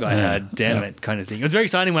as the other guy Yeah. had. Damn Yeah. it, kind of thing. It was very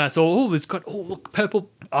exciting when I saw. It's got. Oh, look, purple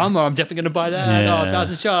armor. I'm definitely going to buy that. Yeah.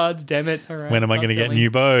 1,000 shards. Damn it. All right. When am I going to get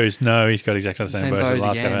new bows? No, he's got exactly the same bows as the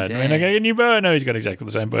last guy again, had. damn. When am I going to get a new bow? No, he's got exactly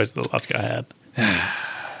the same bows as the last guy had.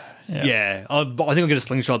 Yeah, I think I'll get a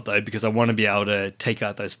slingshot though because I want to be able to take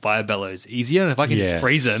out those fire bellows easier. And if I can Yes. just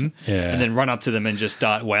freeze them Yeah. and then run up to them and just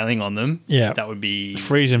start wailing on them, Yeah. that would be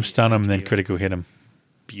Freeze them, stun them, then critical hit them,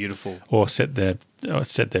 beautiful. or set their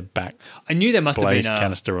back I knew there must have blaze been a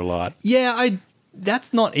canister alight. yeah.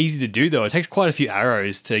 That's not easy to do though. It takes quite a few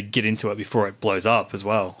arrows to get into it before it blows up as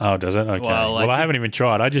well. Oh, does it? Okay. Well, Well, like- I haven't even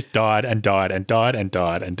tried. I just died and died and died and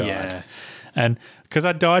died and died. Yeah. And because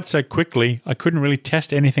I died so quickly, I couldn't really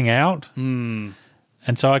test anything out. Hmm.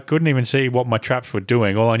 And so I couldn't even see what my traps were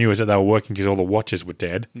doing. All I knew was that they were working because all the watches were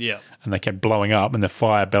dead. Yeah. And they kept blowing up, and the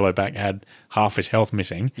fire bellowback had half his health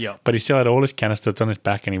missing. Yeah. But he still had all his canisters on his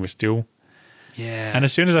back, and he was still. Yeah. And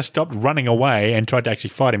as soon as I stopped running away and tried to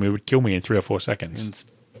actually fight him, he would kill me in 3 or 4 seconds.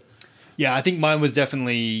 Yeah, I think mine was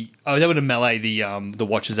definitely. I was able to melee the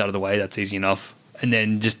watches out of the way. That's easy enough. And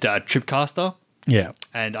then just Tripcaster. Yeah.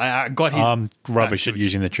 And I got his. I'm rubbish at backwards.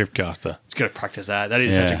 using the tripcaster. Just got to practice that. That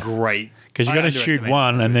is such a Yeah. great. Because you I got to shoot underestimate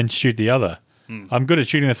one that. and then shoot the other. I'm good at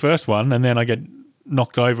shooting the first one, and then I get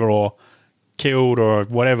knocked over or killed or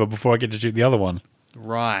whatever before I get to shoot the other one.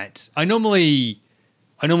 Right. I normally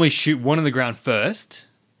shoot one on the ground first,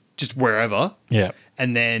 just wherever, Yeah.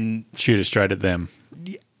 and then Shoot it straight at them.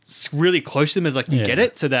 really close to them as I can Yeah. get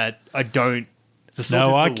it, so that I don't. The sword No,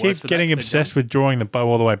 is I the keep worst for getting that, so obsessed with drawing the bow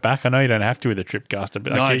all the way back. I know you don't have to with a tripcaster, but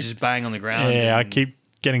don't- No, I keep, just bang on the ground. yeah, I and- keep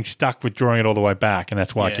getting stuck with drawing it all the way back, and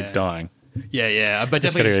that's why I Yeah. keep dying. Yeah, but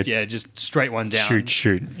Just definitely, gotta just straight one down.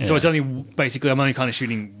 Shoot. Yeah. So it's only basically I'm only kind of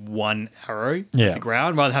shooting one arrow Yeah. at the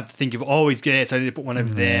ground rather than have to think of he's there, so I need to put one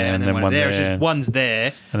over there and then one there. It's there. just one's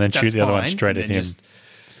there, And then shoot that's the other one fine, straight and at then him.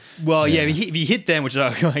 Well, yeah, if you hit them, which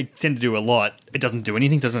I tend to do a lot, it doesn't do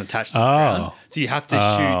anything, doesn't attach to the ground. So you have to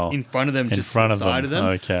shoot in front of them, In just front to of the side them. of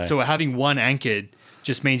them. Okay. So having one anchored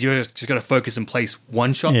just means you just got to focus and place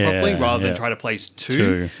one shot Yeah, properly rather than yeah. try to place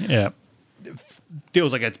two. Yeah.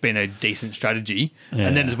 Feels like it's been a decent strategy. Yeah.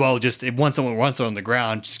 And then as well, just once they're on the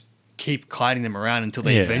ground, just keep kiting them around until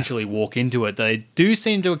they Yeah. eventually walk into it. They do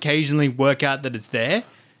seem to occasionally work out that it's there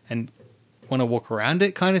and want to walk around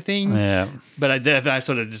it kind of thing. Yeah. But I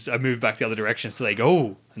sort of just I move back the other direction so they go,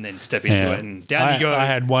 oh, and then step into it and down you go. I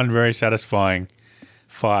had one very satisfying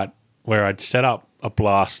fight where I'd set up a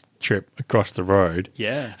blast trip across the road.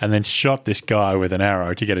 Yeah. And then shot this guy with an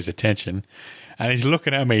arrow to get his attention. And he's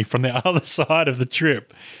looking at me from the other side of the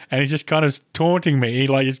trip. And he's just kind of taunting me. He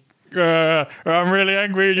like, I'm really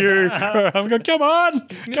angry at you. I'm going, come on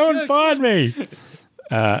and find me.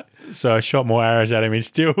 So I shot more arrows at him. He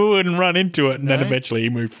still wouldn't run into it. And then eventually he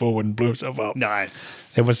moved forward and blew himself up.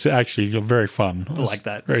 Nice. It was actually very fun. I like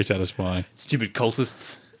that. Very satisfying. Stupid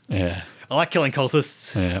cultists. Yeah. I like killing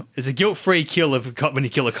cultists. Yeah. It's a guilt-free kill when you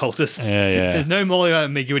kill a cultist. Yeah. There's no moral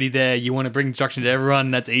ambiguity there. You want to bring destruction to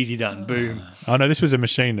everyone, that's easy done. Boom. Oh, no, this was a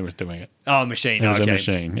machine that was doing it. Oh, machine. It was okay. a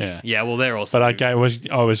machine, yeah. Yeah, well, they're also... But I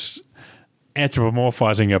was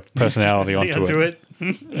anthropomorphizing a personality onto it.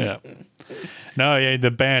 Yeah. No, yeah,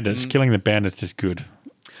 the bandits. Killing the bandits is good.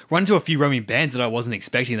 Run into a few roaming bands that I wasn't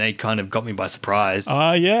expecting. They kind of got me by surprise.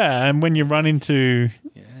 Yeah, and when you run into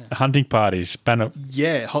hunting parties, Bannock.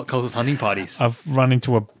 Yeah, cultist hunting parties. I've run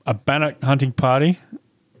into a Bannock hunting party.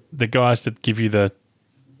 The guys that give you the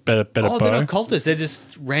better bow. They're not cultists. They're just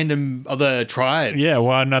random other tribes. Yeah,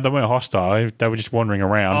 well, no, they weren't hostile. They were just wandering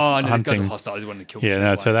around Oh, no, hunting. the guys were hostile. They wanted to kill Yeah,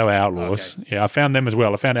 no, so they were outlaws. Okay. Yeah, I found them as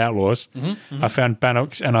well. I found outlaws. I found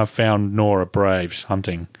Bannocks and I found Nora Braves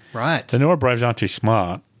hunting. Right. The Nora Braves aren't too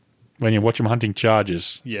smart when you watch them hunting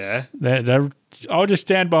chargers. Yeah. I'll just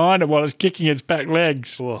stand behind it while it's kicking its back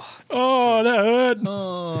legs. Oh, that hurt.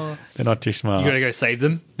 Oh. They're not too smart. You got to go save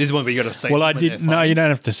them? This is one where you got to save Well, them. I did. No, you don't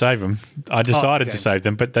have to save them. I decided okay. to save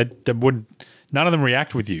them, but they wouldn't. None of them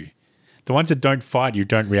react with you. The ones that don't fight you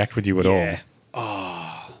don't react with you at all.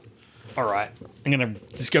 Oh. All right. I'm going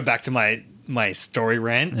to just go back to my story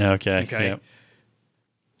rant. Okay. Yeah.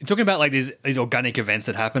 You're talking about like these organic events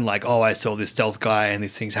that happen, like, oh, I saw this stealth guy and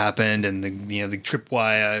these things happened, and the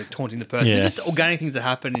tripwire taunting the person. Yes. They're just organic things that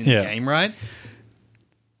happen in the game, right?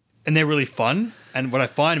 And they're really fun. And what I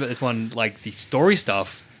find about this one, like the story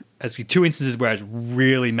stuff, has two instances where it's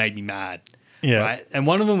really made me mad. Yeah. Right? And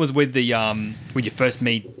one of them was with the when you first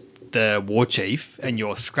meet the war chief and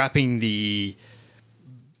you're scrapping the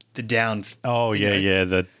down. Oh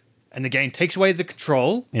yeah. And the game takes away the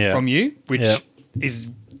control from you, which is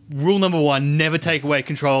rule number one: never take away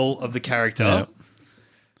control of the character. Yeah.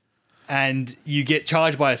 And you get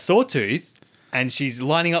charged by a sawtooth, and she's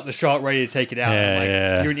lining up the shot, ready to take it out. I'm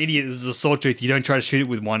like, you're an idiot. This is a sawtooth. You don't try to shoot it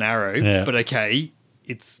with one arrow. Yeah. But okay,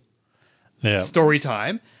 it's Yeah. story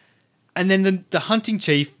time. And then the hunting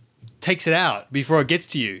chief takes it out before it gets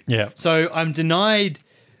to you. Yeah. So I'm denied,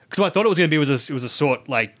 because what I thought it was going to be was a sort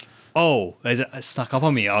like, oh, it snuck up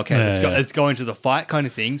on me. Okay, let's go into the fight kind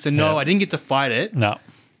of thing. So no, I didn't get to fight it. No.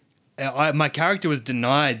 My character was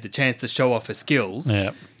denied the chance to show off her skills.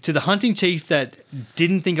 Yeah. To the hunting chief that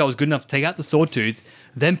didn't think I was good enough to take out the sawtooth,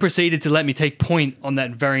 then proceeded to let me take point on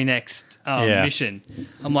that very next mission.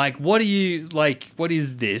 I'm like, what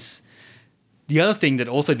is this? The other thing that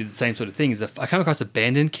also did the same sort of thing is that I came across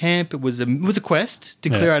abandoned camp. It was a quest to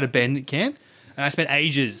clear out abandoned camp, and I spent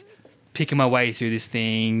ages picking my way through this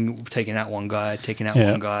thing, taking out one guy,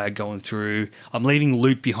 going through. I'm leaving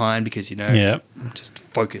loot behind because I'm just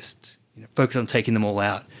focused. Focus on taking them all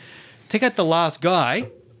out. Take out the last guy.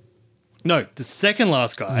 No, the second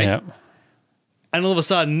last guy. Yeah. And all of a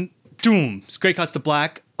sudden, doom, straight cuts to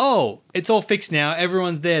black. Oh, it's all fixed now.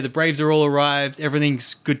 Everyone's there. The Braves are all arrived.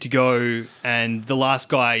 Everything's good to go. And the last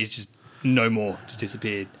guy is just no more. Just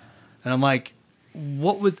disappeared. And I'm like,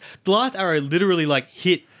 what was... The last arrow literally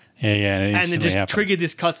hit. And it just triggered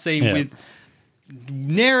this cutscene with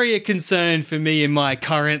nary a concern for me in my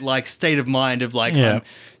current state of mind of I'm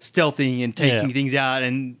stealthing and taking things out.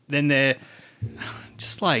 And then they're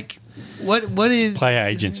just what is... Player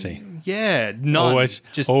agency. Yeah, none.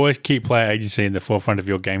 Always keep player agency in the forefront of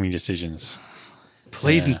your gaming decisions.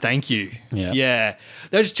 Please and thank you. Yeah.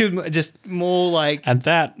 They're just more And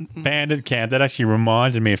that bandit camp, that actually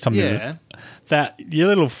reminded me of something that your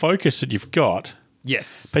little focus that you've got,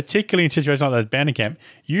 yes, particularly in situations like that bandit camp,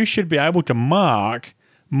 you should be able to mark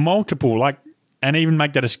multiple, and even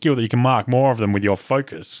make that a skill that you can mark more of them with your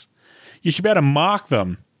focus. You should be able to mark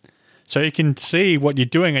them so you can see what you're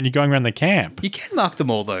doing and you're going around the camp. You can mark them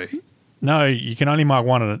all, though. No, you can only mark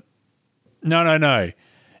one of it. No.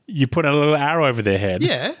 You put a little arrow over their head.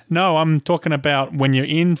 Yeah. No, I'm talking about when you're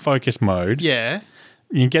in focus mode. Yeah.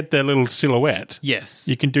 You get their little silhouette. Yes.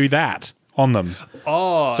 You can do that on them.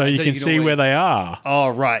 Oh, So you can see where they are. Oh,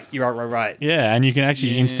 right. You're right. Yeah, and you can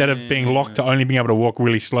actually, instead of being locked to only being able to walk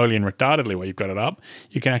really slowly and retardedly while you've got it up,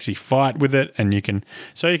 you can actually fight with it, and you can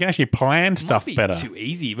actually plan stuff Might be better. too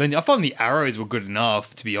easy. I mean, I found the arrows were good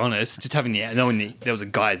enough, to be honest. Just having knowing there was a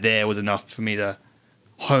guy there was enough for me to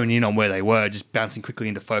hone in on where they were, just bouncing quickly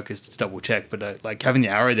into focus to double check. But like having the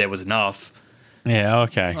arrow there was enough. Yeah,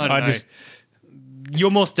 okay. I don't know.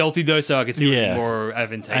 You're more stealthy though, so I could see it more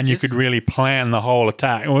advantageous. And you could really plan the whole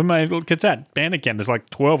attack. Well, mate, look at that bandit camp. There's like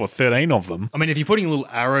 12 or 13 of them. I mean, if you're putting a little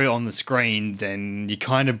arrow on the screen, then you're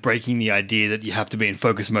kind of breaking the idea that you have to be in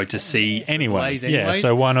focus mode to see anyway. Yeah,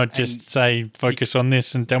 so why not just say focus on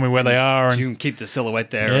this and tell me where they are? And you can keep the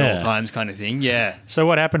silhouette there at all times kind of thing, yeah. So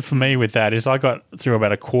what happened for me with that is I got through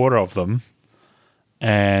about a quarter of them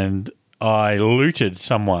and I looted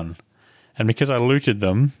someone. And because I looted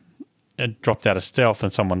them, it dropped out of stealth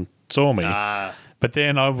and someone saw me. But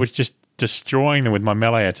then I was just destroying them with my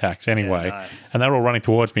melee attacks anyway. Yeah, nice. And they were all running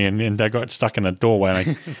towards me and they got stuck in a doorway.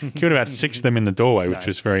 And I killed about 6 of them in the doorway, which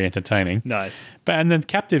was very entertaining. Nice. And then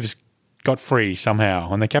captives got free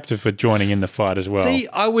somehow. And the captives were joining in the fight as well. See,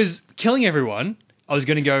 I was killing everyone. I was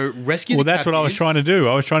going to go rescue the captives. Well, that's what I was trying to do.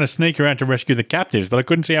 I was trying to sneak around to rescue the captives, but I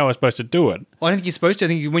couldn't see how I was supposed to do it. I don't think you're supposed to. I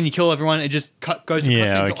think when you kill everyone, it just goes to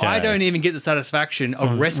cutscene. Okay. So I don't even get the satisfaction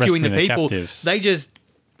of rescuing the people. Captives. They just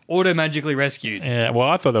auto-magically rescued. Yeah, well,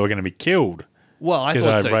 I thought they were going to be killed. Well, I thought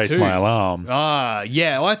because so I raised too. my alarm.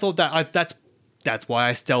 Yeah. Well, I thought that. That's why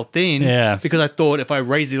I stealthed in. Yeah. Because I thought if I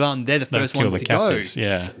raise the alarm, they're the first ones to captives. go.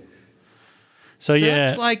 Yeah. So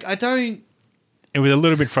that's like, I don't... It was a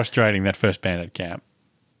little bit frustrating, that first bandit camp.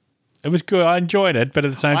 It was good. I enjoyed it, but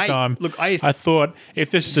at the same time, I thought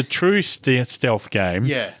if this is a true stealth game,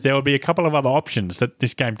 there will be a couple of other options that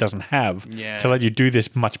this game doesn't have to let you do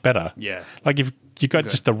this much better. Yeah. Like if you got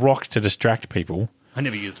just the rocks to distract people. I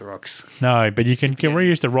never used the rocks. No, but you can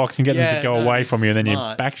reuse the rocks and get them to go away from you, and then you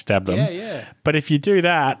backstab them. Yeah. But if you do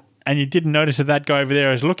that, and you didn't notice that guy over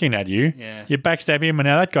there is looking at you, you backstab him, and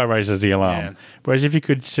now that guy raises the alarm. Yeah. Whereas if you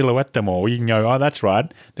could silhouette them all, you can go, oh, that's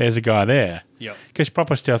right, there's a guy there. Because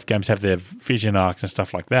proper stealth games have their vision arcs and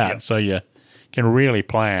stuff like that, so you can really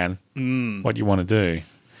plan what you want to do.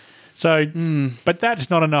 So, but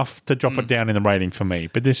that's not enough to drop it down in the rating for me.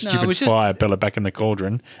 But this stupid fire Bella back in the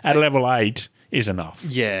cauldron at level 8 is enough.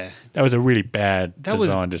 Yeah. That was a really bad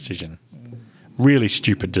design decision. Really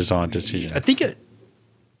stupid design decision. I think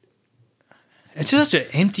it's just such an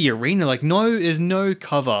empty arena. Like, there's no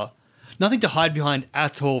cover. Nothing to hide behind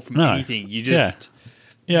at all from anything. You just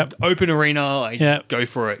open arena, go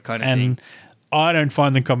for it kind of thing. I don't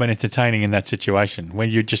find the combat entertaining in that situation when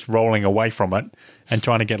you're just rolling away from it and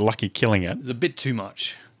trying to get lucky killing it. It's a bit too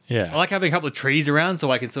much. Yeah. I like having a couple of trees around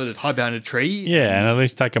so I can sort of hide behind a tree. Yeah, and at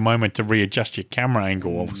least take a moment to readjust your camera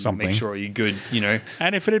angle or something. Make sure you're good,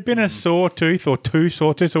 And if it had been a sawtooth or 2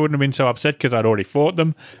 sawtooths, I wouldn't have been so upset because I'd already fought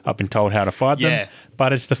them. I've been told how to fight them.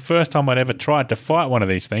 But it's the first time I'd ever tried to fight one of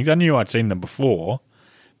these things. I knew I'd seen them before.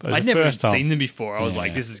 I'd never seen them before. I was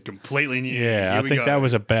like, this is completely new. Yeah, I think that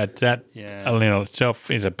was a bad... That in itself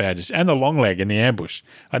is a bad... And the long leg in the ambush.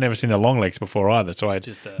 I'd never seen the long legs before either, so I had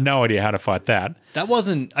no idea how to fight that. That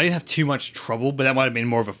wasn't... I didn't have too much trouble, but that might have been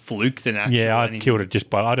more of a fluke than actually... Yeah, I killed it just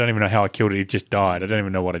by... I don't even know how I killed it. It just died. I don't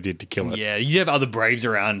even know what I did to kill it. Yeah, you have other Braves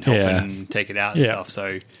around helping take it out and stuff,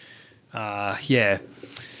 so...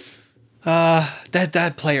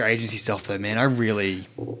 That player agency stuff, though, man, I really...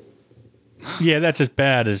 Yeah, that's as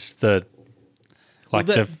bad as the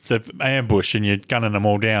ambush and you're gunning them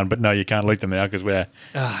all down, but no, you can't loot them now because we're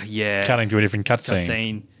cutting to a different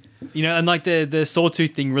cutscene. And like the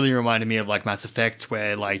sawtooth thing really reminded me of like Mass Effect,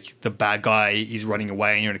 where like the bad guy is running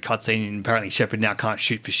away and you're in a cutscene, and apparently Shepard now can't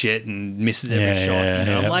shoot for shit and misses every shot.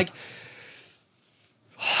 I'm like,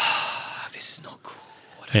 this is not cool.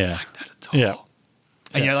 I don't like that at all. Yeah.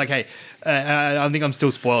 And like, hey. I think I'm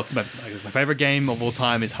still spoiled. But my favorite game of all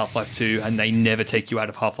time is Half-Life 2, and they never take you out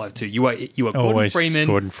of Half-Life 2. You are Gordon Freeman.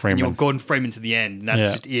 And you're Gordon Freeman to the end. And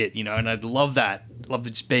that's just it, And I love that. Love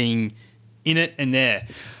just being in it and there.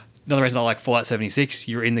 Another reason I like Fallout 76,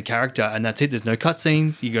 you're in the character, and that's it. There's no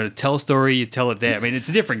cutscenes. You got to tell a story. You tell it there. I mean, it's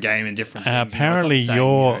a different game and different. Apparently,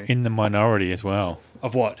 you're in the minority as well.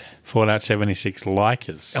 Of what? Fallout 76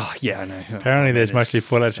 likers. Oh, yeah, I know. Apparently there's mostly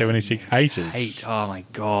Fallout 76 haters. Oh, my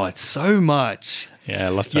God. So much. Yeah,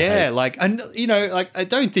 lots of hate. Yeah, and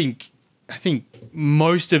I think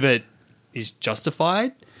most of it is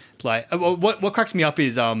justified. Like, what cracks me up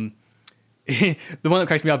is the one that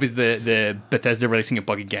cracks me up is the Bethesda releasing a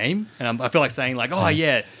buggy game, and I feel like saying like, oh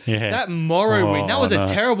yeah, that Morrow win, that was a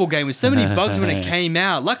terrible game with so many bugs when it came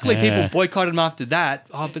out. Luckily, people boycotted them after that.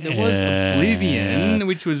 Oh, but there was Oblivion,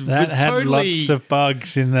 which was had totally lots of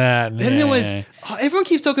bugs in that. Then there was everyone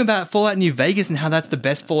keeps talking about Fallout New Vegas and how that's the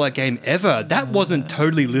best Fallout game ever. That wasn't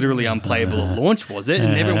totally literally unplayable at launch, was it?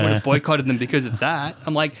 And everyone would have boycotted them because of that.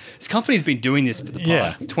 I'm like, this company's been doing this for the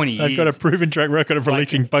past 20 years. They've got a proven track record of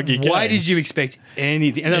releasing buggy games. Why did you expect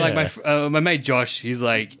anything? And then like my mate Josh, he's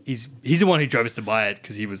like, he's the one who drove us to buy it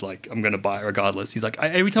because he was like, I'm going to buy it regardless. He's like,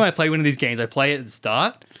 every time I play one of these games, I play it at the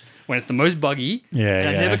start when it's the most buggy, and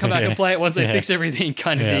I never come back and play it once they fix everything,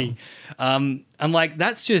 kind of thing. I'm like,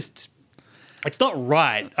 that's just. It's not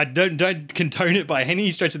right. I don't condone it by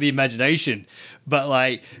any stretch of the imagination, but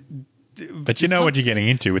like. But you know what you're getting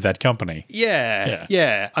into with that company.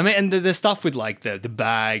 Yeah. I mean, and the stuff with like the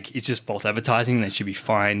bag is just false advertising. They should be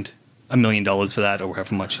fined $1 million for that, or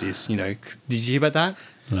however much it is. You know, did you hear about that?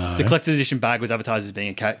 No. The collector's edition bag was advertised as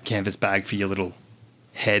being a canvas bag for your little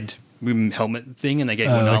head helmet thing, and they gave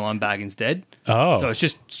you a nylon bag instead. Oh, so it's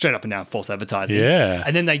just straight up and down false advertising. Yeah,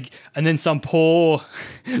 and then some poor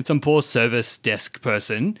service desk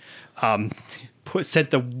person sent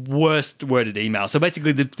the worst worded email. So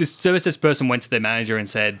basically, the service desk person went to their manager and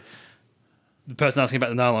said, the person asking about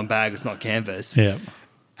the nylon bag was not canvas. Yeah,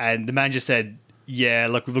 and the manager said, "Yeah,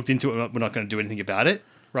 look, we've looked into it. We're not going to do anything about it."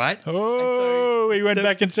 Right? Oh, he went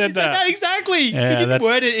back and said that. Exactly. Yeah,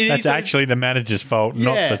 that's actually the manager's fault,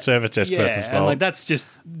 not the service desk person's fault. And like that's just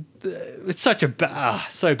it's such a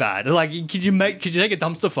so bad. Like, could you take a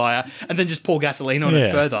dumpster fire and then just pour gasoline on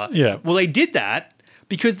it further? Yeah. Well, they did that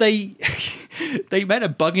because they made a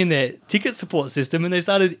bug in their ticket support system and they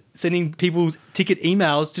started sending people ticket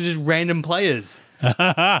emails to just random players. This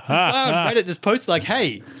guy on Reddit just posted like,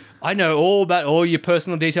 "Hey, I know all about all your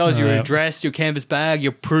personal details, your address, your canvas bag,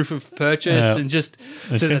 your proof of purchase, and just..."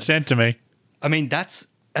 It's been sent to me. I mean, that's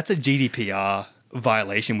a GDPR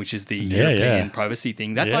violation, which is the European privacy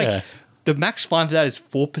thing. That's like, the max fine for that is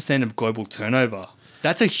 4% of global turnover.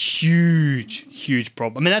 That's a huge, huge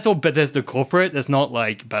problem. I mean, that's all Bethesda corporate. That's not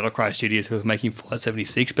like Battlecry Studios who are making Fallout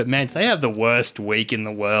 76. But man, they have the worst week in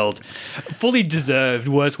the world. Fully deserved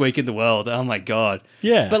worst week in the world. Oh my God.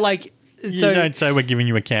 Yeah. But like... You don't say we're giving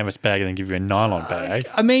you a canvas bag and then give you a nylon bag.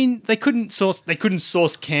 I mean, they couldn't source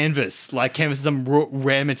canvas. Like, canvas is some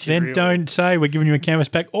rare material. Then don't say we're giving you a canvas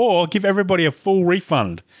bag, or give everybody a full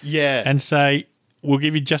refund. Yeah. And say, we'll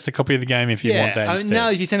give you just a copy of the game if you want that instead.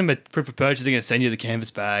 Now, if you send them a proof of purchase, they're going to send you the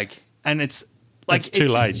canvas bag. And it's like... It's too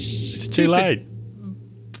late. It's too late.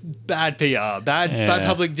 Bad PR. Bad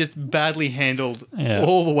public, just badly handled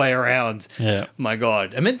all the way around. Yeah. My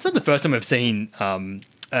God. I mean, it's not the first time I've seen...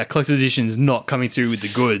 collector's editions not coming through with the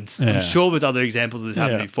goods. I'm sure there's other examples of this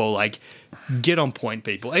happened before. Like, get on point,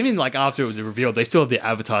 people. Even like after it was revealed, they still have the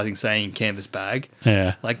advertising saying canvas bag.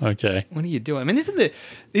 Yeah. Like, okay. What are you doing? I mean,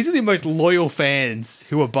 these are the most loyal fans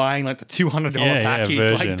who are buying like the $200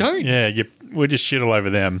 package. Like, don't. Yeah, we'll just shit all over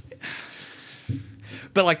them.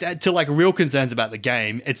 But like to like real concerns about the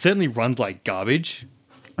game, it certainly runs like garbage.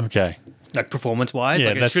 Okay. Like performance-wise, yeah,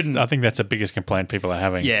 like it shouldn't. I think that's the biggest complaint people are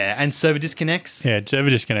having. Yeah, and server disconnects. Yeah, server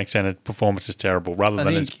disconnects and performance is terrible rather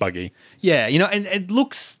than it's buggy. Yeah, you know, and it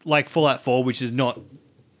looks like Fallout 4, which is not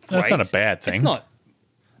great. That's not a bad thing. It's not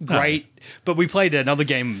great, but we played another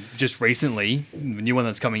game just recently, the new one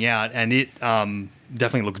that's coming out, and it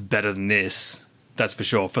definitely looks better than this. That's for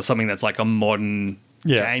sure, for something that's like a modern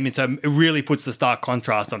game. And so it really puts the stark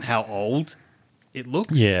contrast on how old it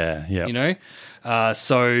looks. Yeah, yeah. You know?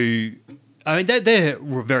 So... I mean, they're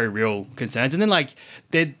very real concerns. And then, like,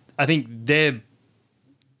 I think they're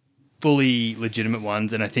fully legitimate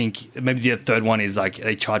ones. And I think maybe the third one is, like,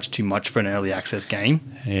 they charge too much for an early access game.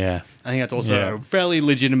 Yeah. I think that's also a fairly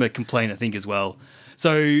legitimate complaint, I think, as well.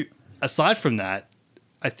 So, aside from that,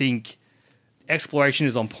 I think exploration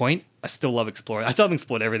is on point. I still love exploring. I still haven't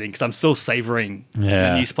explored everything because I'm still savoring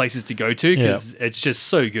the new places to go to because it's just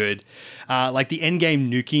so good. Like, the endgame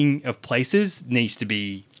nuking of places needs to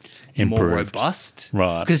be... improved. More robust.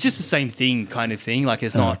 Right. Because it's just the same thing kind of thing. Like,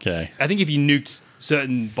 it's not... Okay. I think if you nuked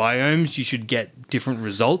certain biomes, you should get different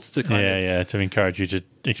results to kind of... to encourage you to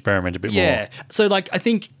experiment a bit more. Yeah. So, like, I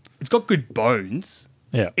think it's got good bones.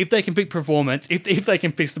 Yeah. If they can fix performance, if they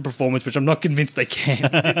can fix the performance, which I'm not convinced they can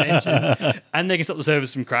with this engine, and they can stop the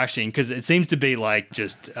servers from crashing, because it seems to be like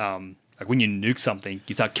just... like when you nuke something,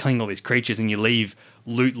 you start killing all these creatures and you leave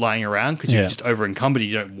loot lying around because you're just over encumbered.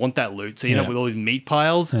 You don't want that loot. So you end up with all these meat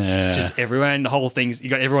piles just everywhere. And the whole thing's, you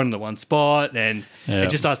got everyone in the one spot and it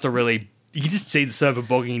just starts to really, you can just see the server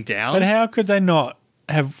bogging down. But how could they not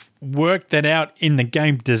have worked that out in the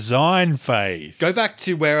game design phase. Go back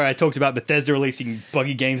to where I talked about Bethesda releasing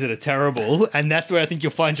buggy games that are terrible, and that's where I think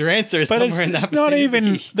you'll find your answer. Is But somewhere in that it's not vicinity.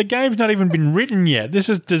 even, the game's not even been written yet. This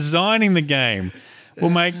is designing the game. We'll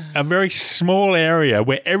make a very small area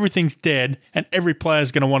where everything's dead and every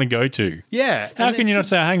player's going to want to go to. Yeah. How and can you not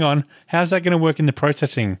say, hang on, how's that going to work in the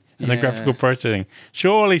processing and the Yeah. graphical processing?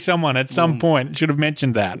 Surely someone at some point should have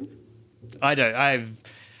mentioned that. I don't.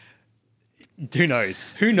 Who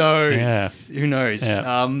knows? Who knows? Yeah. Who knows?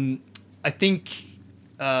 Yeah. I think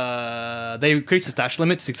they increased the stash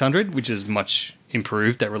limit to 600, which is much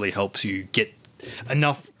improved. That really helps you get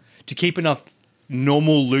enough to keep enough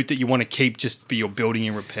normal loot that you want to keep just for your building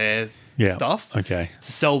and repair Yeah. stuff. Okay.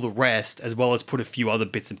 To sell the rest, as well as put a few other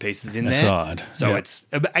bits and pieces in there. Aside. So Yeah. it's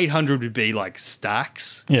 800 would be like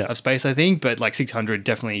stacks Yeah. of space, I think, but like 600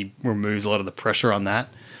 definitely removes a lot of the pressure on that.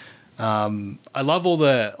 I love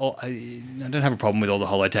I don't have a problem with all the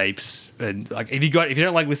holotapes. And like if you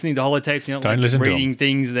don't like listening to holotapes, you don't like listen to reading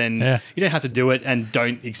things, then Yeah. you don't have to do it, and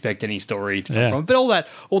don't expect any story to come Yeah. from it. But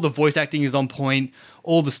all the voice acting is on point.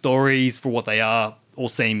 All the stories for what they are all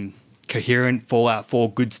seem coherent. Fallout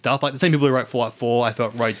 4, good stuff. Like the same people who wrote Fallout 4, I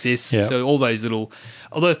felt wrote this. Yeah. So all those little,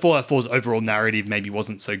 although Fallout 4's overall narrative maybe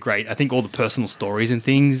wasn't so great, I think all the personal stories and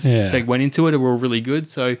things that went into it were really good.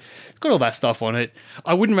 So it's got all that stuff on it.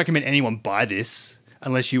 I wouldn't recommend anyone buy this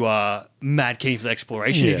unless you are mad keen for the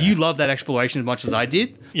exploration. Yeah. If you love that exploration as much as I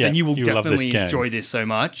did, Yeah, then you will you love this definitely game. enjoy this so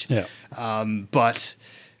much. Yeah. But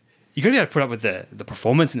you got to be able to put up with the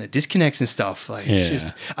performance and the disconnects and stuff. Like, Yeah. it's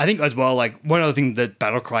just, I think as well, like one other thing that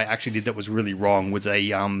Battlecry actually did that was really wrong was they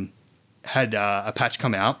had a patch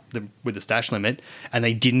come out with the stash limit, and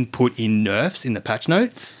they didn't put in nerfs in the patch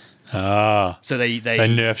notes. So they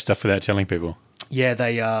nerf stuff without telling people.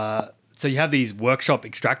 yeah, so you have these workshop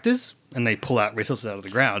extractors, and they pull out resources out of the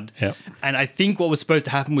ground. Yep. And I think what was supposed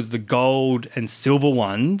to happen was the gold and silver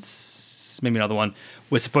ones, maybe another one,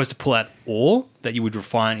 were supposed to pull out ore that you would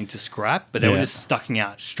refine into scrap, but they were Yeah. just stucking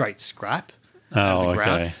out straight scrap out of Oh, the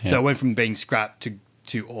ground. okay. So it went from being scrap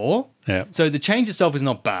to ore. Yeah. So the change itself is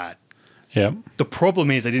not bad. Yeah. The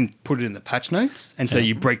problem is they didn't put it in the patch notes, and so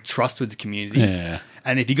you break trust with the community. Yeah.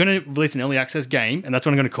 And if you're going to release an early access game, and that's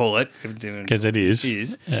what I'm going to call it, Because it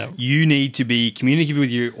is. Yeah. you need to be communicative with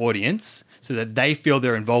your audience so that they feel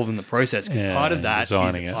they're involved in the process. Because Yeah, part of that is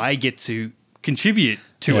designing it. I get to contribute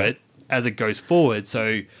to Yeah. it as it goes forward.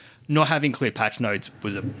 So not having clear patch notes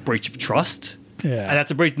was a breach of trust. Yeah. And that's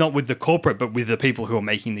a breach not with the corporate, but with the people who are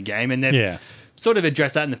making the game. And they've Yeah. sort of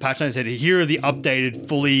addressed that in the patch notes. Said, here are the updated,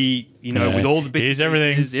 fully, Yeah. with all the bits. Here's and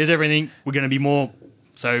everything. pieces. Here's everything. We're going to be more.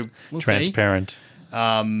 So we'll see. Transparent.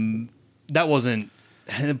 That wasn't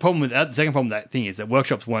the problem with that. The second problem with that thing is that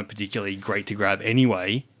workshops weren't particularly great to grab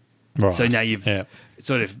anyway. Right. So now you've Yeah.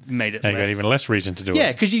 sort of made it. Now you've got less- even less reason to do Yeah,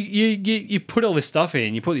 it. because you put all this stuff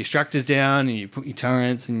in, you put the extractors down, and you put your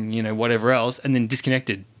turrets and whatever else, and then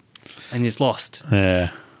disconnected, and it's lost. Yeah.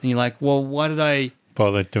 And you're like, well, why did I?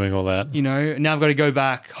 Bother doing all that. Now I've got to go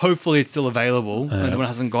back. Hopefully, it's still available, and someone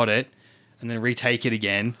hasn't got it, and then retake it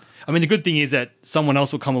again. I mean, the good thing is that someone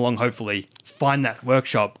else will come along, hopefully, find that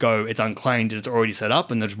workshop, go, it's unclaimed, and it's already set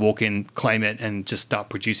up, and they'll just walk in, claim it, and just start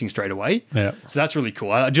producing straight away. Yeah. So that's really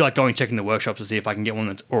cool. I do like going checking the workshops to see if I can get one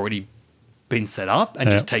that's already been set up and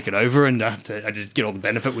just take it over, and I just get all the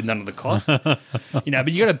benefit with none of the cost. But you got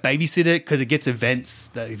to babysit it because it gets events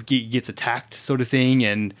that it gets attacked, sort of thing,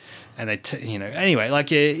 and they anyway, like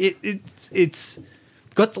it's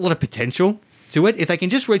got a lot of potential to it. If they can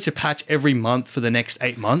just reach a patch every month for the next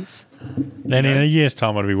 8 months, Then in a year's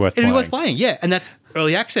time, it'll be worth it'll playing. be worth playing. Yeah, and that's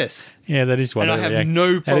early access. Yeah, that is what And I early have no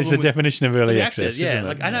That is problem the with definition of early access, Yeah, isn't it?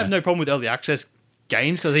 like I have no problem with early access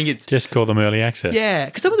games because I think it's Just call them early access. yeah,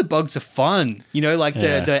 because some of the bugs are fun. Like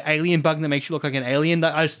Yeah. the alien bug that makes you look like an alien.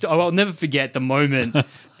 That I'll never forget the moment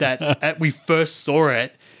that we first saw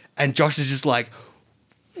it, and Josh is just like,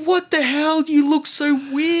 "What the hell? You look so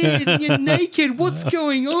weird. And you're naked. What's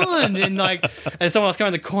going on?" And someone else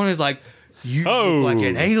coming in the corner is like, "You look like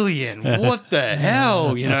an alien. What the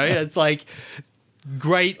hell?" It's like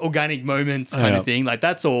great organic moments kind of thing. Like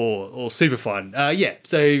that's all super fun.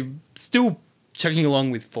 So still chugging along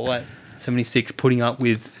with Fallout 76, putting up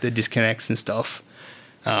with the disconnects and stuff.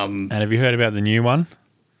 And have you heard about the new one?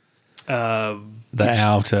 The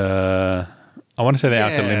outer... I want to say the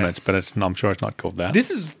outer Yeah. limits, but I'm sure it's not called that. This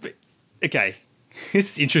is okay.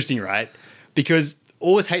 This is interesting, right? Because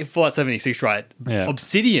always hate Fallout 76, right? Yeah.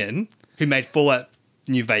 Obsidian, who made Fallout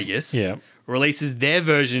New Vegas, Yeah. releases their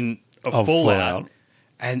version of Fallout. Fallout,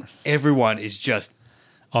 and everyone is just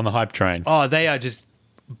On the hype train. they are just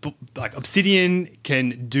like Obsidian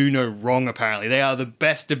can do no wrong. Apparently, they are the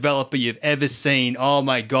best developer you've ever seen. Oh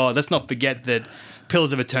my god! Let's not forget that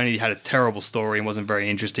Pillars of Eternity had a terrible story and wasn't very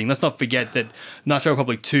interesting. Let's not forget that Knights of the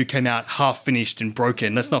Republic 2 came out half finished and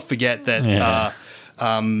broken. Let's not forget that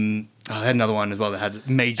I had another one as well that had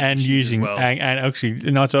major and issues using as well. and actually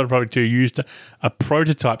Knights of the Old Republic 2 used a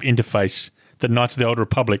prototype interface that Knights of the Old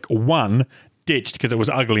Republic 1 ditched because it was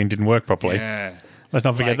ugly and didn't work properly. Yeah. Let's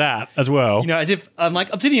not forget that as well. You know, as if I'm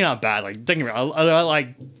like Obsidian aren't bad. Like, don't get me wrong. I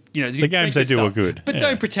like, you know, The games they do are good. but Yeah.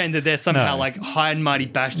 don't pretend that they're somehow No. like high and mighty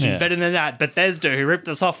Bastion better than that. Bethesda, who ripped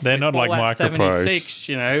us off, They're with not like Fallout Microprose. 76,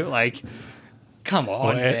 you know, like, come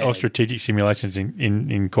on, man. or Strategic Simulations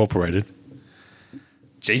Incorporated.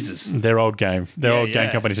 Jesus. Their old game. Their Yeah, old game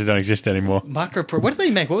yeah. companies that don't exist anymore. Micropro. What did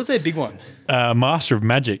they make? What was their big one? Master of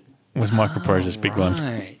Magic was Microprose's big one.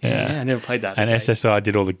 Right. Yeah. Yeah, I never played that. And Okay. SSI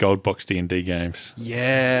did all the gold box D&D games.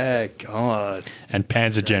 Yeah, God. And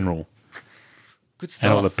Panzer General. Good stuff.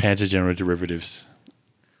 And all the Panzer General derivatives.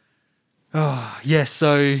 Yeah,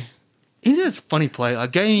 so it's just funny play.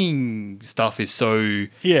 Gaming stuff is so the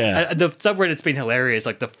subreddit's been hilarious.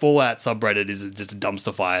 Like the Fallout subreddit is just a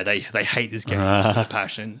dumpster fire. They hate this game with a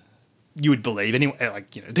passion. You would believe anyway.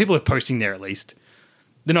 Like people are posting there at least.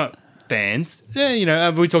 They're not fans. Yeah,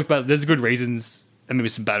 we talked about. There's good reasons and maybe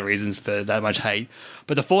some bad reasons for that much hate.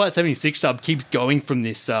 But the Fallout 76 sub keeps going from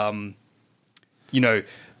this.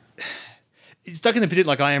 It's stuck in the position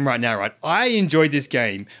like I am right now, right? I enjoyed this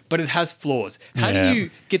game, but it has flaws. How do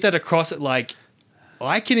you get that across? It like,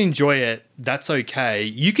 I can enjoy it. That's okay.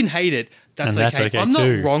 You can hate it. That's And that's okay. okay I'm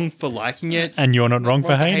too. not wrong for liking it. And you're not wrong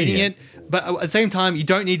for hating it. But at the same time, you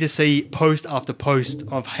don't need to see post after post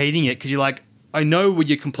of hating it because you're like, I know what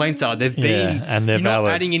your complaints are. They've been, and they're you're not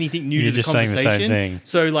valid. adding anything new You're to the just saying the conversation. same thing.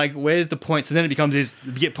 So like, where's the point? So then it becomes this.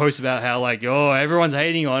 You get posts about how like, oh, everyone's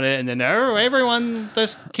hating on it, and then everyone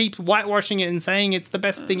just keeps whitewashing it and saying it's the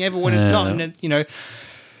best thing ever when it's not. And it,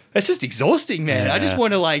 it's just exhausting, man. I just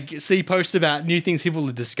want to like see posts about new things people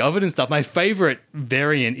have discovered and stuff. My favorite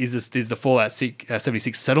variant is the Fallout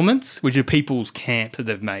 76 settlements, which are people's camps that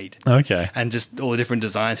they've made. Okay. And just all the different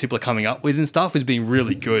designs people are coming up with and stuff has been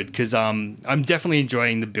really good because I'm definitely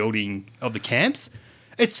enjoying the building of the camps.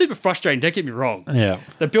 It's super frustrating, don't get me wrong. Yeah.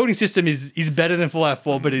 The building system is better than Fallout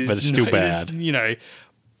 4, but But it's still bad.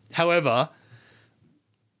 However,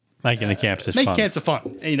 Making the camps is make fun. camps are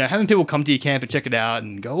fun. Having people come to your camp and check it out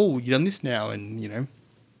and go, oh, you've done this now, and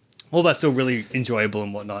all that's still really enjoyable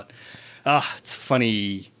and whatnot. It's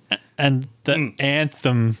funny. And the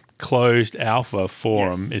Anthem closed alpha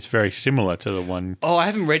forum is very similar to the one. Oh, I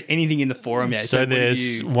haven't read anything in the forum yet. So what have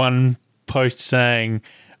there's you- one post saying,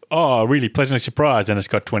 oh, really pleasantly surprised, and it's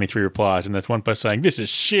got 23 replies. And there's one post saying, this is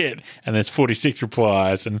shit, and there's 46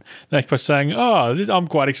 replies. And the next post saying, I'm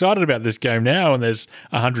quite excited about this game now, and there's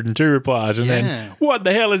 102 replies. And then, what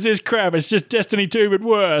the hell is this crap? It's just Destiny 2, but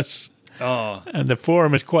worse. Oh, And the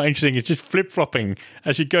forum is quite interesting. It's just flip-flopping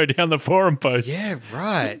as you go down the forum posts. yeah,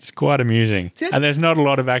 right. It's quite amusing. And there's not a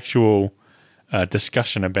lot of actual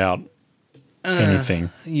discussion about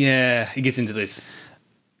anything. Yeah, it gets into this.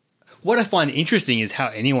 What I find interesting is how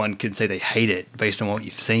anyone can say they hate it based on what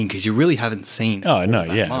you've seen because you really haven't seen. Oh, no,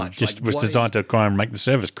 that yeah. much. It just Like, was what- designed to try and make the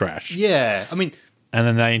service crash. Yeah, I mean, And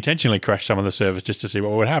then they intentionally crashed some of the servers just to see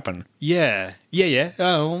what would happen. yeah.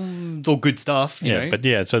 Oh, it's all good stuff. You know? But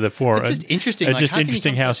yeah, so the forum. It's just interesting, It's like, just how can you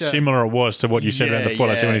interesting come how such a- similar it was to what you said about the Yeah,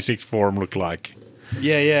 Fallout yeah. 76 forum looked like.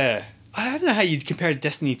 Yeah. I don't know how you'd compare it to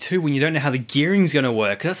Destiny 2 when you don't know how the gearing's going to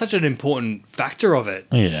work because that's such an important factor of it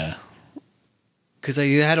Yeah. because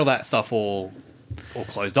they had all that stuff all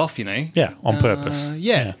closed off, Yeah, on purpose.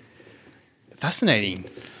 Yeah. Fascinating.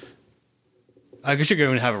 I should go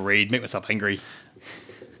and have a read, make myself angry.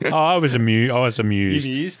 I was amused.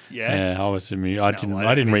 You amused? Yeah. Yeah, I was amused. I didn't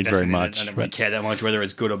really read very invest in it. much. I don't really but care that much whether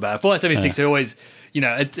it's good or bad. Fallout 76, I always,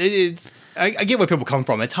 it's. I get where people come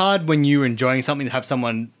from. It's hard when you're enjoying something to have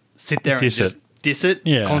someone sit there and Diss just it. diss it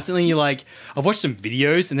Yeah. constantly. You're like, I've watched some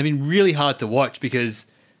videos and they've been really hard to watch because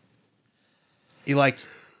you're like,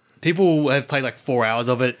 people have played like 4 hours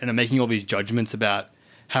of it and are making all these judgments about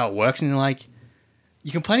how it works, and you're like,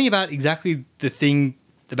 you're complaining about exactly the thing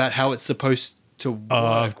about how it's supposed to work.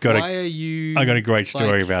 I've got Why are you? I got a great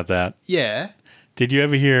story like- about that. Yeah, Did you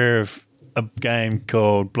ever hear of a game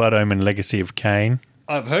called Blood Omen Legacy of Kain?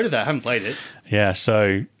 I've heard of that. I haven't played it. Yeah,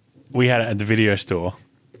 so we had it at the video store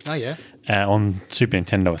Oh yeah. on Super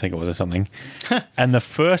Nintendo, I think it was, or something. And the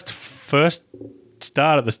first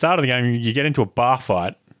start at the start of the game, you get into a bar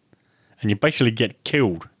fight, and you basically get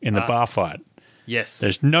killed in the bar fight. Yes.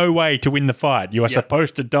 There's no way to win the fight. You are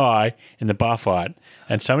supposed to die in the bar fight.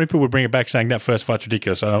 And so many people would bring it back saying that first fight's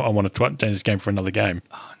ridiculous. I want to change this game for another game.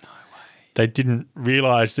 Oh, no way. They didn't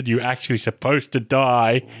realise that you're actually supposed to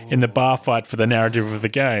die in the bar fight for the narrative of the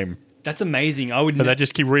game. That's amazing. I would. But they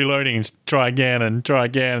just keep reloading and try again and try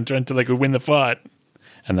again until they could win the fight.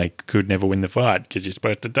 And they could never win the fight because you're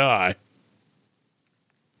supposed to die.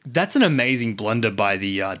 That's an amazing blunder by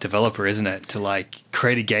the developer, isn't it? To like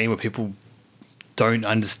create a game where people don't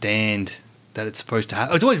understand that it's supposed to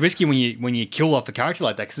happen. It's always risky when you kill off a character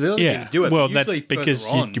like that because they don't even do it. Well, that's because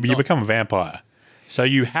you become a vampire. So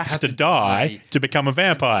you have to die to become a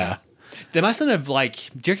vampire. They mustn't have like.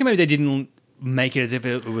 Do you reckon maybe they didn't make it as if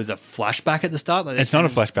it was a flashback at the start? Like it's not a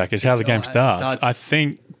flashback. It's how the game starts. I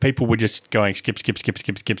think people were just going skip,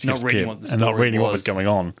 and not reading what was going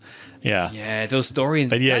on. Yeah. Yeah, there was story.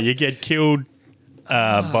 But yeah, you get killed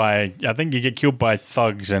by. I think you get killed by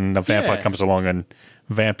thugs, and a vampire comes along and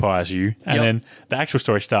vampires you, and then the actual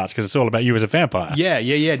story starts because it's all about you as a vampire. Yeah.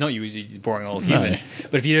 Not you as a boring old human. No.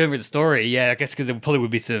 But if you don't read the story, I guess because there probably would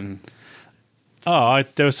be some.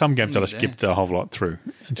 There were some games that I skipped a whole lot through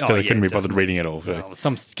because I couldn't be bothered reading it all.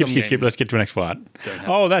 So. Skip. Let's get to the next fight.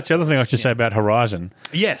 That's the other thing I should say about Horizon.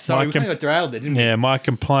 Yes, we kind of got derailed there, didn't we? Yeah, my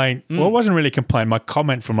complaint. Well, it wasn't really a complaint. My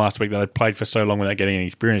comment from last week that I'd played for so long without getting any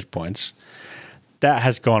experience points, that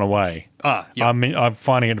has gone away. I'm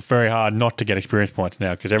finding it very hard not to get experience points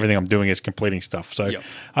now because everything I'm doing is completing stuff. So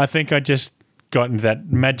I think I just got into that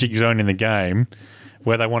magic zone in the game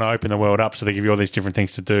where they want to open the world up, so they give you all these different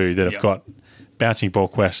things to do that have got bouncing ball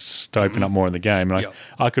quests to open up more in the game. And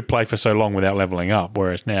I could play for so long without leveling up,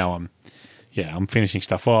 whereas now I'm finishing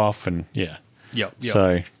stuff off and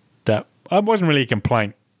So that wasn't really a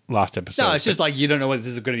complaint last episode. No, it's just like you don't know whether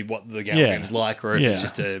this is going to be what the game is like or if it's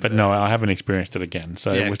just a... But no, I haven't experienced it again.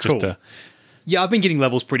 So it was just a... Yeah, I've been getting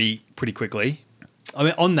levels pretty quickly. I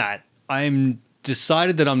mean, on that, I'm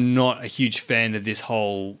decided that I'm not a huge fan of this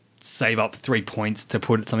whole save up 3 points to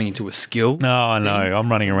put something into a skill. No, I know.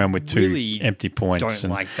 I'm running around with two empty points.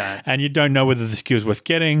 Don't like that. And you don't know whether the skill's worth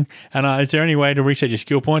getting. And is there any way to reset your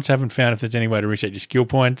skill points? I haven't found if there's any way to reset your skill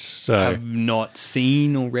points. So I've not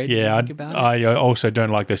seen or read anything about it. I also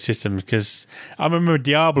don't like those systems because I remember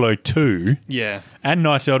Diablo 2 and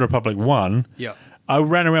Knights of the Old Republic 1. Yeah. I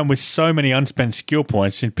ran around with so many unspent skill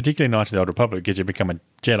points, in particularly Knights of the Old Republic, because you become a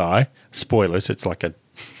Jedi. Spoilers, it's like a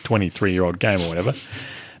 23-year-old game or whatever.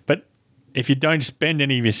 But if you don't spend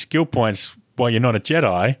any of your skill points while you're not a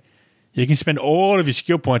Jedi, you can spend all of your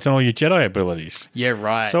skill points on all your Jedi abilities. Yeah,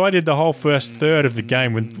 right. So I did the whole first third of the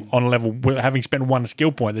game on level, having spent one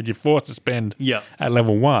skill point that you're forced to spend at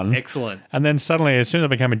level 1. Excellent. And then suddenly, as soon as I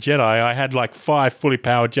became a Jedi, I had like 5 fully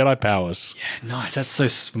powered Jedi powers. Yeah, nice. That's so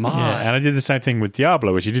smart. Yeah, and I did the same thing with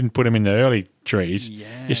Diablo, which you didn't put them in the early trees.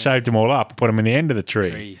 Yeah. You saved them all up and put them in the end of the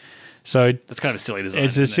tree. So that's kind of a silly design.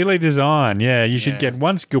 It's a silly design, yeah. You should get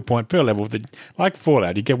 1 skill point per level. Like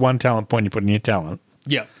Fallout, you get 1 talent point you put in your talent.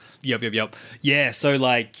 Yep. Yeah, so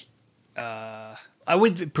like I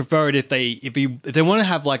would prefer it if they want to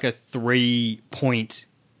have like a 3-point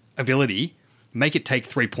ability, make it take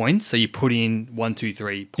 3 points. So you put in 1, 2,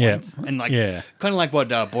 3 points, and like kind of like what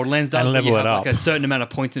Borderlands does, and level where you have it up. like a certain amount of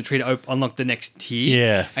points in the tree to unlock the next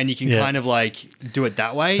tier. And you can kind of like do it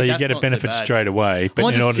that way. So you get a benefit straight away,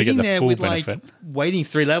 but in order to get the full benefit, like waiting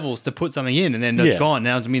 3 levels to put something in, and then it's gone.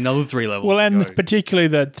 Now it's me another 3 levels. Well, and particularly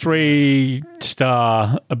that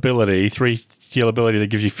 3-star ability, 3-skill ability that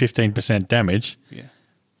gives you 15% damage. Yeah.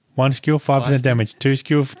 1 skill, 5% damage. 2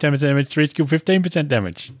 skill, 10% damage. 3 skill, 15%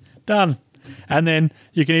 damage. Done. And then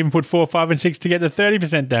you can even put 4, 5, and 6 to get the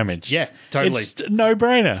 30% damage. Yeah, totally. It's no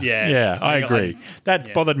brainer. Yeah, I agree.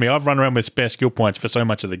 That bothered me. I've run around with spare skill points for so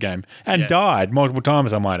much of the game and died multiple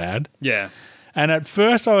times, I might add. Yeah. And at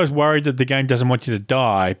first I was worried that the game doesn't want you to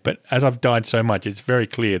die, but as I've died so much, it's very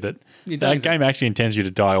clear that that game actually intends you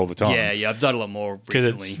to die all the time. Yeah, I've done a lot more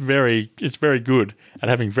recently. Because it's very good at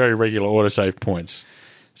having very regular autosave points.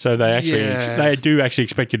 So they do actually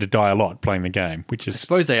expect you to die a lot playing the game, which is I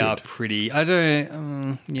suppose they good. are pretty. I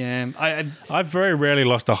don't. I've very rarely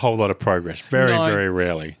lost a whole lot of progress. Very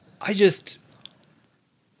rarely. I just.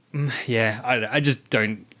 I just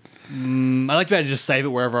don't. I like to be able to just save it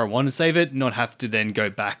wherever I want to save it, not have to then go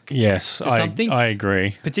back. Yes, to something. I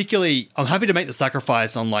agree. Particularly, I'm happy to make the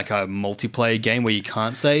sacrifice on like a multiplayer game where you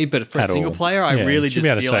can't save, but for a single player, I really just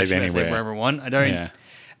feel like I should save wherever I want. I don't. Yeah.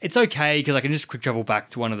 It's okay because I can just quick travel back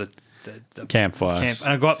to one of the campfires.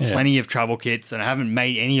 And I've got plenty of travel kits, and I haven't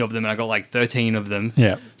made any of them, and I got like 13 of them.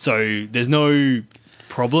 Yeah. So there's no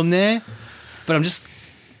problem there, but I'm just,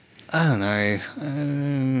 I don't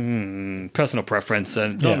know, personal preference,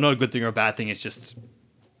 and not a good thing or a bad thing. It's just,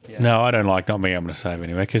 No, I don't like not being able to save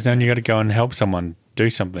anyway, because then you got to go and help someone do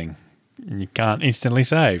something, and you can't instantly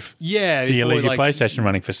save. Yeah. Do you leave your like, PlayStation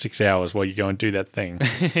running for 6 hours while you go and do that thing?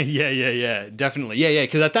 yeah, definitely. Yeah,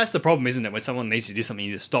 because that's the problem, isn't it? When someone needs to do something,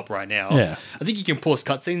 you just stop right now. Yeah. I think you can pause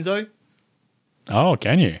cutscenes, though. Oh,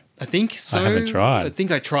 can you? I think so. I haven't tried. I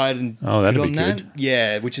think I tried and that'd put be on good. that.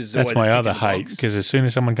 Yeah, which is That's always my a tick other in the hate, box. because as soon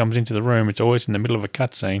as someone comes into the room, it's always in the middle of a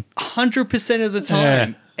cutscene. 100% of the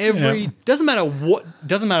time. Doesn't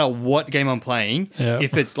matter what game I'm playing. Yeah.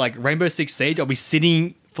 If it's like Rainbow Six Siege, I'll be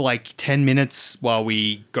sitting for like 10 minutes while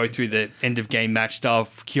we go through the end of game match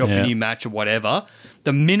stuff, queue up a new match or whatever.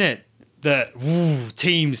 The minute the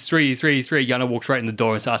teams 3-3-3, Yana walks right in the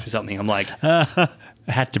door and asks me something, I'm like,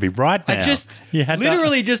 It had to be right now. I just You had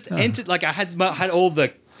literally just entered, like I had all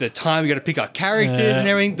the time, we got to pick our characters and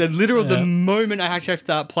everything. The moment I actually have to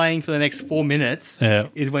start playing for the next 4 minutes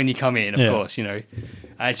is when you come in, of course, you know.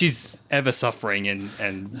 She's ever suffering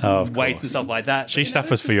and waits and stuff like that. She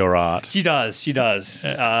suffers for your art. She does.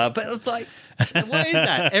 But it's like, why is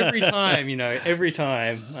that? Every time, every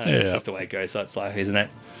time. I don't know, it's just the way it goes. That's life, isn't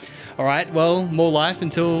it? All right, well, more life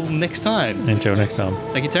until next time. Until next time.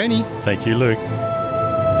 Thank you, Tony. Thank you, Luke.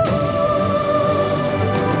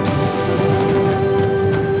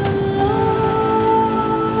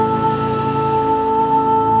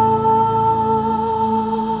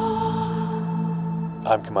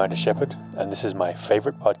 I'm Commander Shepard, and this is my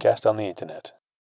favourite podcast on the internet.